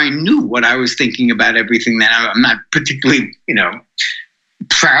sure I knew what I was thinking about everything. That I'm not particularly,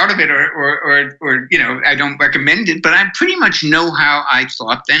 proud of it, or I don't recommend it, but I pretty much know how I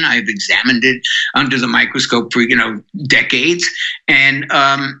thought then. I've examined it under the microscope for decades, and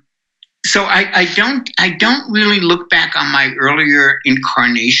so I don't really look back on my earlier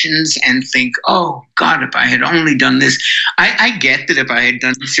incarnations and think, oh God, if I had only done this. I get that if I had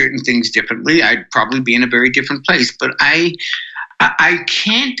done certain things differently, I'd probably be in a very different place. But I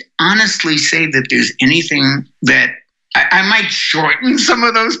can't honestly say that there's anything that I might shorten some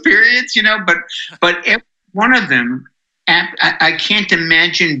of those periods, but every one of them, I can't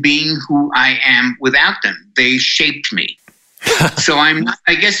imagine being who I am without them. They shaped me. So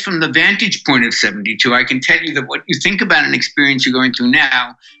I guess from the vantage point of 72, I can tell you that what you think about an experience you're going through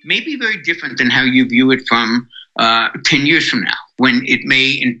now may be very different than how you view it from 10 years from now, when it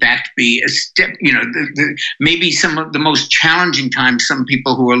may in fact be a step, maybe some of the most challenging times some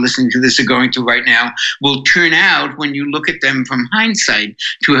people who are listening to this are going through right now will turn out, when you look at them from hindsight,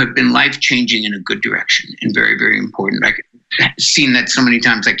 to have been life-changing in a good direction and very, very important. I've seen that so many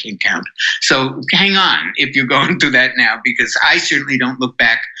times I can't count. So hang on if you're going through that now, because I certainly don't look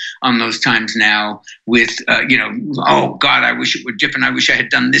back on those times now with, oh God, I wish it were different. I wish I had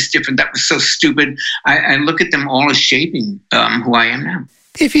done this different. That was so stupid. I look at them all as shaping who I am now.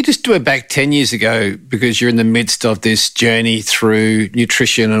 If you just do it back 10 years ago, because you're in the midst of this journey through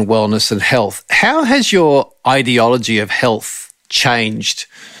nutrition and wellness and health, how has your ideology of health changed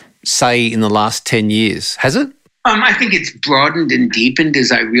say, in the last 10 years? Has it? I think it's broadened and deepened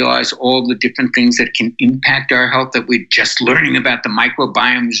as I realize all the different things that can impact our health that we're just learning about. The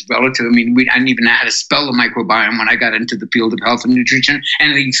microbiome is relative. I mean, I didn't even know how to spell the microbiome when I got into the field of health and nutrition.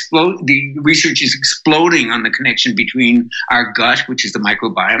 And the research is exploding on the connection between our gut, which is the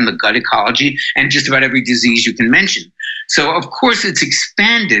microbiome, the gut ecology, and just about every disease you can mention. So, of course, it's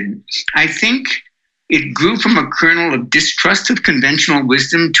expanded. I think it grew from a kernel of distrust of conventional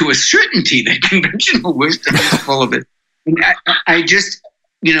wisdom to a certainty that conventional wisdom is full of it. I just,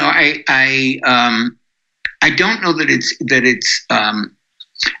 I don't know that it's.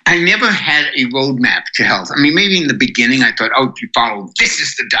 I never had a roadmap to health. I mean, maybe in the beginning I thought, if you follow, this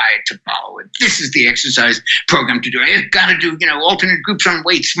is the diet to follow, and this is the exercise program to do. You've got to do, alternate groups on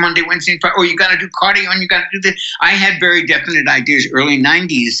weights Monday, Wednesday, and Friday, or you got to do cardio and you got to do this. I had very definite ideas early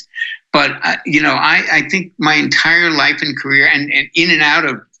 90s. But, I think my entire life and career and in and out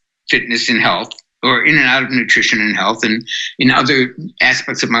of fitness and health, or in and out of nutrition and health, and in other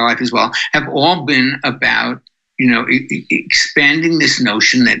aspects of my life as well, have all been about, expanding this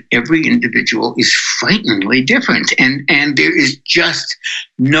notion that every individual is frighteningly different. And there is just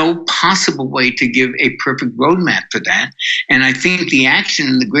no possible way to give a perfect roadmap for that. And I think the action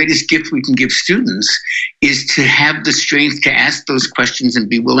and the greatest gift we can give students is to have the strength to ask those questions and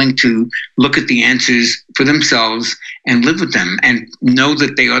be willing to look at the answers for themselves and live with them and know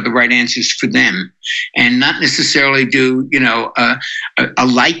that they are the right answers for them, and not necessarily do, a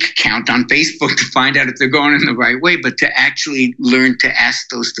like count on Facebook to find out if they're going in the right way, but to actually learn to ask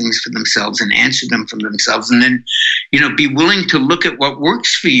those things for themselves and answer them for themselves. And then, be willing to look at what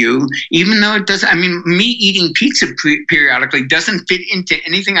works for you, even though it doesn't. I mean, me eating pizza periodically doesn't fit into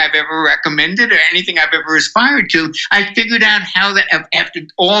anything I've ever recommended or anything I've ever aspired to. I figured out how that, after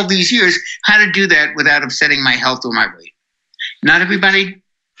all these years, how to do that without upsetting my health or my weight. Not everybody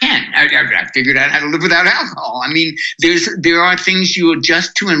can. I figured out how to live without alcohol. I mean, there are things you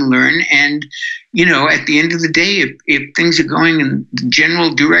adjust to and learn. And, at the end of the day, if things are going in the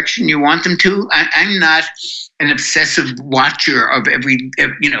general direction you want them to, I'm not an obsessive watcher of every,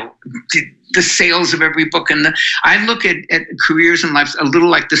 the sales of every book. And I look at careers and lives a little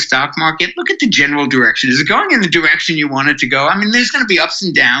like the stock market. Look at the general direction. Is it going in the direction you want it to go? I mean, there's going to be ups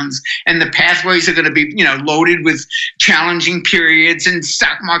and downs, and the pathways are going to be, loaded with challenging periods and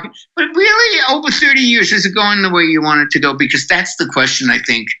stock market. But really, over 30 years, is it going the way you want it to go? Because that's the question, I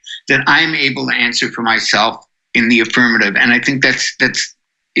think, that I'm able to answer for myself in the affirmative. And I think that's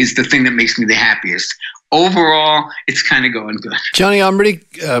is the thing that makes me the happiest. Overall, it's kind of going good. Jonny, I'm really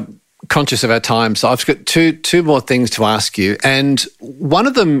conscious of our time, so I've got two more things to ask you, and one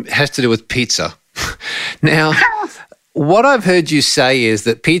of them has to do with pizza. Now, what I've heard you say is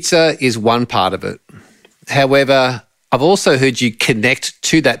that pizza is one part of it. However, I've also heard you connect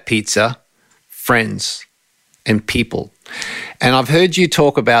to that pizza friends and people. And I've heard you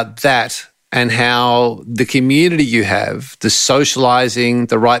talk about that and how the community you have, the socializing,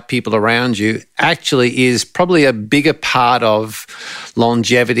 the right people around you, actually is probably a bigger part of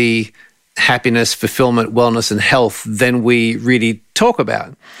longevity, happiness, fulfillment, wellness, and health than we really talk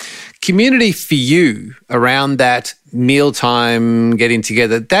about. Community for you around that mealtime, getting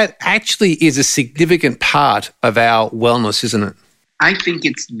together, that actually is a significant part of our wellness, isn't it? I think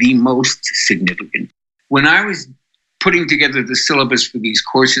it's the most significant. When I was putting together the syllabus for these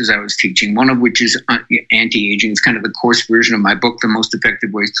courses I was teaching, one of which is anti-aging. It's kind of the course version of my book, The Most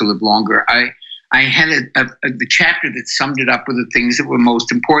Effective Ways to Live Longer. I had the chapter that summed it up with the things that were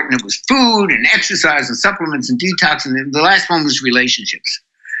most important. It was food and exercise and supplements and detox, and the last one was relationships.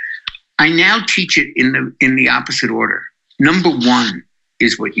 I now teach it in the opposite order. Number one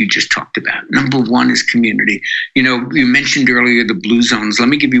is what you just talked about. Number one is community. You mentioned earlier the blue zones. Let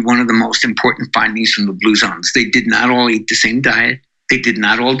me give you one of the most important findings from the blue zones. They did not all eat the same diet. They did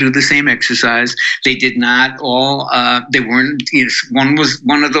not all do the same exercise. They did not all, they weren't,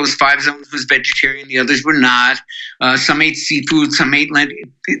 one of those 5 zones was vegetarian, the others were not. Some ate seafood, some ate land.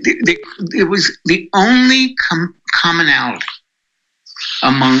 It was the only commonality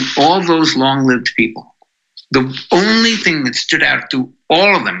among all those long-lived people. The only thing that stood out through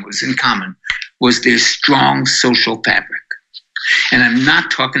all of them was in common was their strong social fabric. And I'm not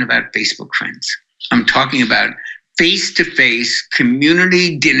talking about Facebook friends. I'm talking about face-to-face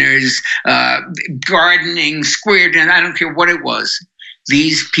community dinners, gardening, square dinner, I don't care what it was.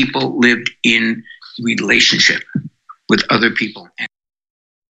 These people lived in relationship with other people. And,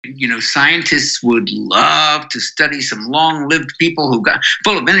 scientists would love to study some long-lived people who got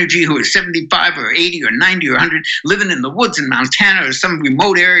full of energy, who are 75 or 80 or 90 or 100, living in the woods in Montana or some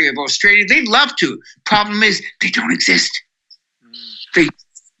remote area of Australia. They'd love to. Problem is, they don't exist.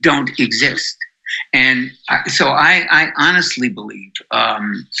 don't exist. And so I honestly believe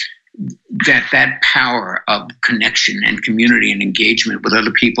that power of connection and community and engagement with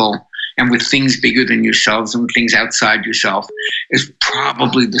other people and with things bigger than yourselves and with things outside yourself is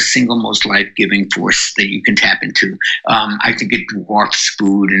probably the single most life-giving force that you can tap into. I think it dwarfs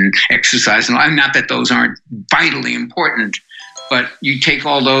food and exercise. And not that those aren't vitally important, but you take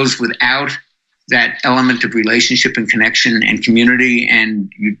all those without that element of relationship and connection and community,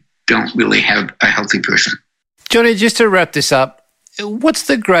 and you don't really have a healthy person. Jonny, just to wrap this up, what's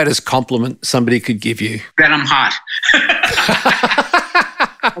the greatest compliment somebody could give you? That I'm hot.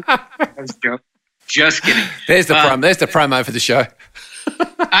 Just kidding. There's the promo. There's the promo for the show.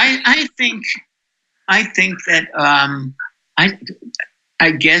 I think that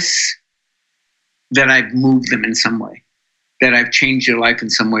I guess that I've moved them in some way, that I've changed their life in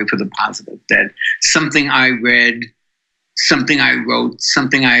some way for the positive, that something I read, something I wrote,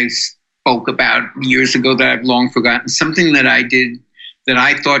 something I spoke about years ago that I've long forgotten, something that I did that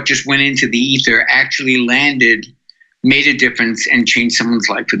I thought just went into the ether, actually landed, made a difference, and changed someone's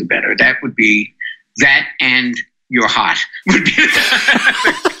life for the better. That would be that, and you're hot. Would be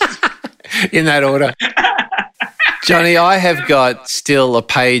in that order. Jonny, I have got still a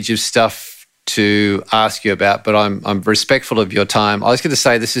page of stuff to ask you about, but I'm respectful of your time. I was going to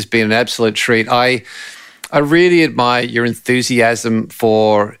say this has been an absolute treat. I really admire your enthusiasm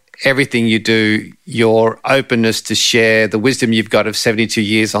for everything you do, your openness to share the wisdom you've got of 72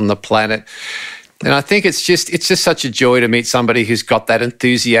 years on the planet. And I think it's just such a joy to meet somebody who's got that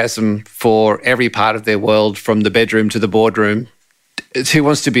enthusiasm for every part of their world, from the bedroom to the boardroom, who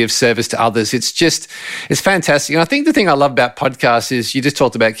wants to be of service to others. It's fantastic. And I think the thing I love about podcasts is, you just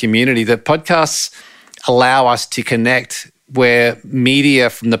talked about community, that podcasts allow us to connect where media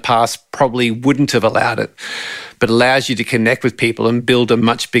from the past probably wouldn't have allowed it, but allows you to connect with people and build a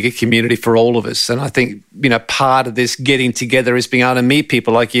much bigger community for all of us. And I think, part of this getting together is being able to meet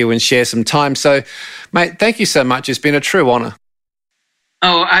people like you and share some time. So, mate, thank you so much. It's been a true honour.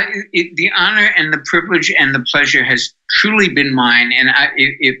 Oh, the honor and the privilege and the pleasure has truly been mine. And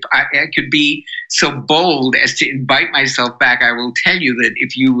if I could be so bold as to invite myself back, I will tell you that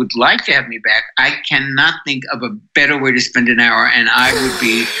if you would like to have me back, I cannot think of a better way to spend an hour, and I would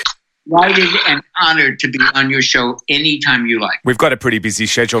be delighted and honored to be on your show anytime you like. We've got a pretty busy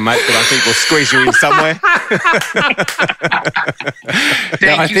schedule, mate, but I think we'll squeeze you in somewhere.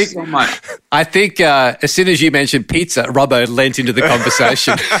 Thank you so much. I think as soon as you mentioned pizza, Robbo lent into the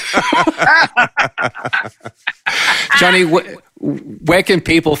conversation. Jonny, where can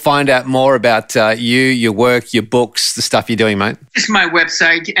people find out more about you, your work, your books, the stuff you're doing, mate? It's my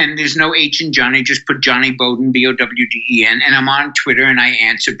website, and there's no H in Jonny. Just put Jonny Bowden, Bowden, and I'm on Twitter, and I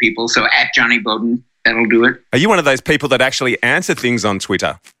answer people. So at Jonny Bowden, that'll do it. Are you one of those people that actually answer things on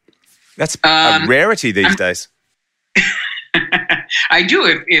Twitter? That's a rarity these days. I do.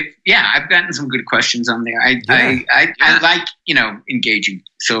 I've gotten some good questions on there. I like, engaging.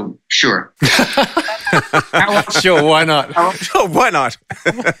 So sure. Sure, why not? Sure, why not?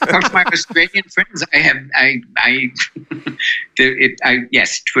 Talk to my Australian friends.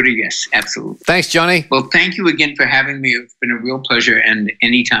 Yes, Twitter, yes, absolutely. Thanks, Jonny. Well, thank you again for having me. It's been a real pleasure, and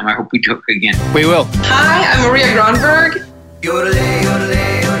anytime, I hope we talk again. We will. Hi, I'm Maria Gronberg.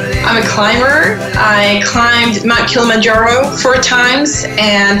 I'm a climber. I climbed Mount Kilimanjaro 4 times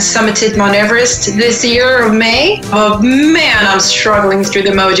and summited Mount Everest this year of May. Oh man, I'm struggling through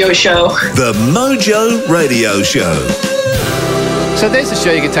the Mojo show. The Mojo Radio Show. So there's a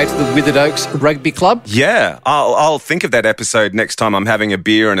show you can take to the Withered Oaks Rugby Club. Yeah, I'll think of that episode next time I'm having a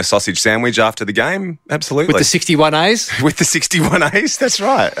beer and a sausage sandwich after the game. Absolutely. With the 61As? With the 61As, that's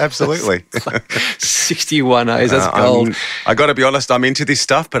right. Absolutely. 61As, that's gold. I got to be honest, I'm into this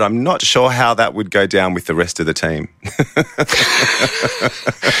stuff, but I'm not sure how that would go down with the rest of the team.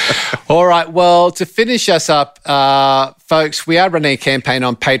 All right, well, to finish us up, folks, we are running a campaign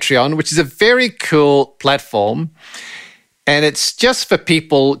on Patreon, which is a very cool platform. And it's just for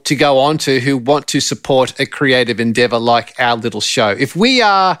people to go on to who want to support a creative endeavour like our little show. If we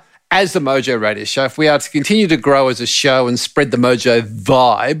are, as the Mojo Radio Show, if we are to continue to grow as a show and spread the Mojo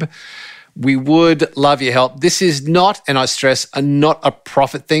vibe, we would love your help. This is not, and I stress, not a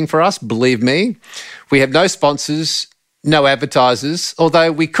profit thing for us, believe me. We have no sponsors, no advertisers,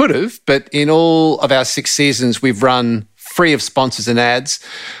 although we could have, but in all of our 6 seasons, we've run free of sponsors and ads.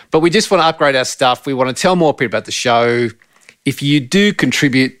 But we just want to upgrade our stuff. We want to tell more people about the show. If you do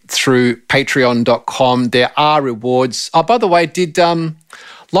contribute through patreon.com, there are rewards. Oh, by the way, did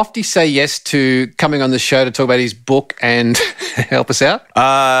Lofty say yes to coming on the show to talk about his book and help us out?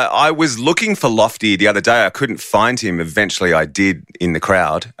 I was looking for Lofty the other day. I couldn't find him. Eventually I did in the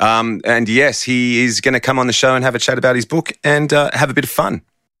crowd. And yes, he is going to come on the show and have a chat about his book and have a bit of fun.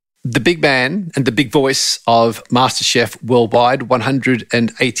 The big man and the big voice of MasterChef worldwide,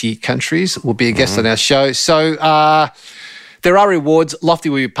 180 countries, will be a guest on our show. So there are rewards. Lofty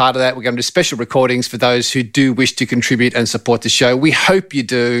will be part of that. We're going to do special recordings for those who do wish to contribute and support the show. We hope you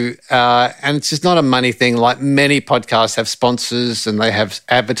do. And it's just not a money thing. Like many podcasts have sponsors and they have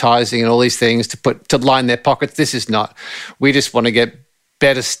advertising and all these things to line their pockets. This is not. We just want to get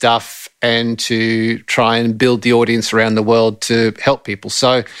better stuff and to try and build the audience around the world to help people.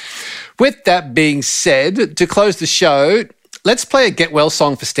 So with that being said, to close the show, let's play a Get Well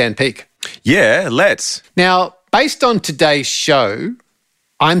song for Stan Peak. Yeah, let's. Now, based on today's show,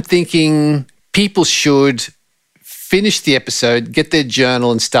 I'm thinking people should finish the episode, get their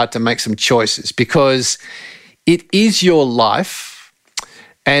journal and start to make some choices because it is your life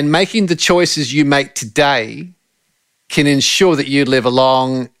and making the choices you make today can ensure that you live a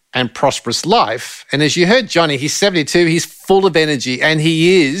long and prosperous life. And as you heard Jonny, he's 72, he's full of energy and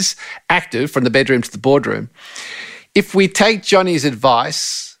he is active from the bedroom to the boardroom. If we take Jonny's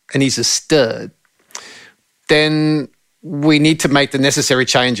advice and he's a stud, then we need to make the necessary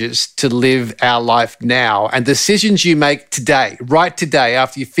changes to live our life now. And decisions you make today, right today,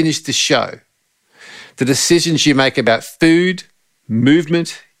 after you finish the show, the decisions you make about food,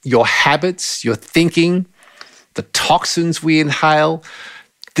 movement, your habits, your thinking, the toxins we inhale,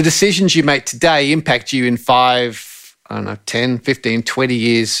 the decisions you make today impact you in 5, 10, 15, 20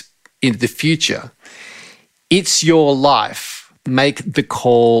 years into the future. It's your life. Make the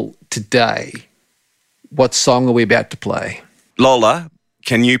call today. What song are we about to play? Lola,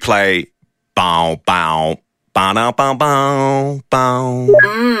 can you play bow, bow, bow, bow, bow, bow, bow?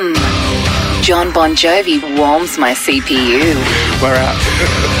 John Bon Jovi warms my CPU. We're out.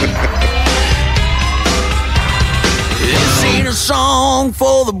 This ain't a song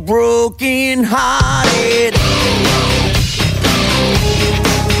for the broken-hearted.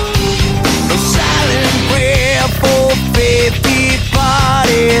 A silent prayer for faith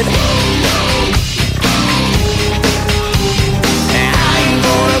departed. I ain't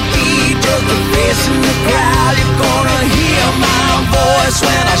gonna be just a face in the crowd. You're gonna hear my voice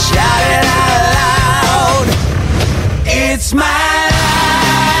when I shout it out loud. It's my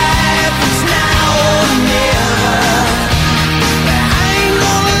life, it's now or never. I ain't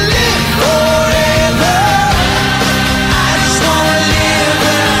gonna live forever.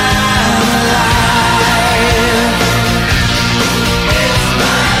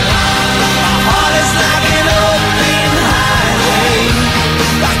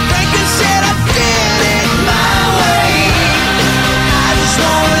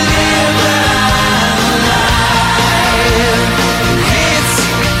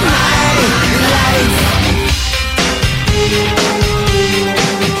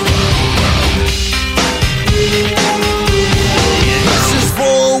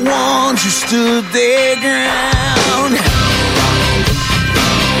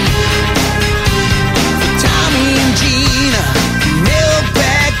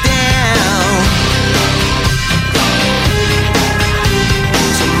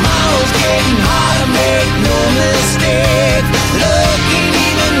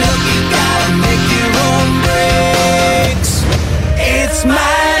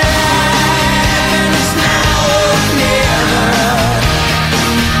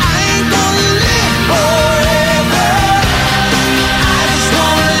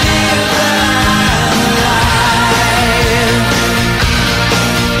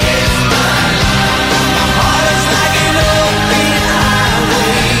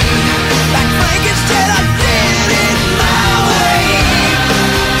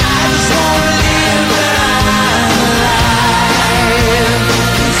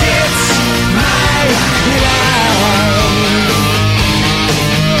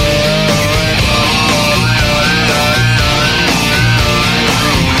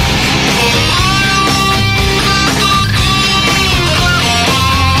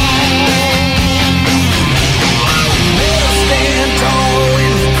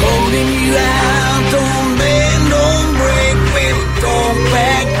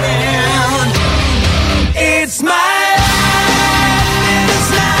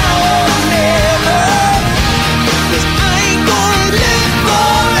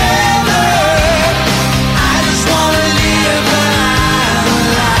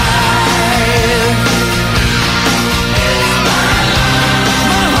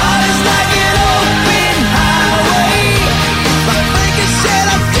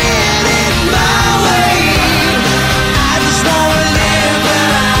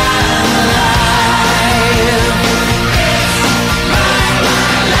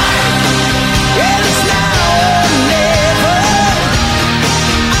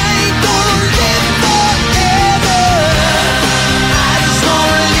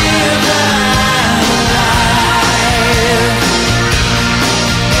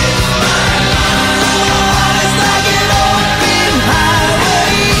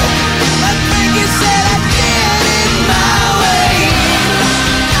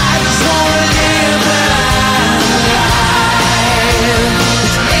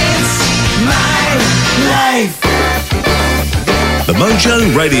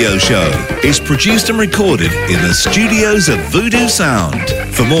 Mojo Radio Show is produced and recorded in the studios of Voodoo Sound.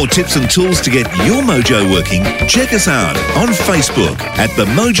 For more tips and tools to get your mojo working, check us out on Facebook at The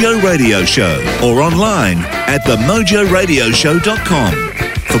Mojo Radio Show or online at themojoradioshow.com.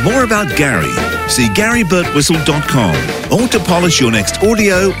 For more about Gary, see GaryBurtWhistle.com, or to polish your next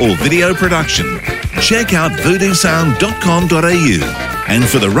audio or video production, check out voodoosound.com.au. And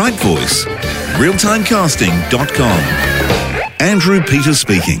for the right voice, realtimecasting.com. Andrew Peters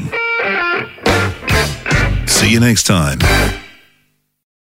speaking. See you next time.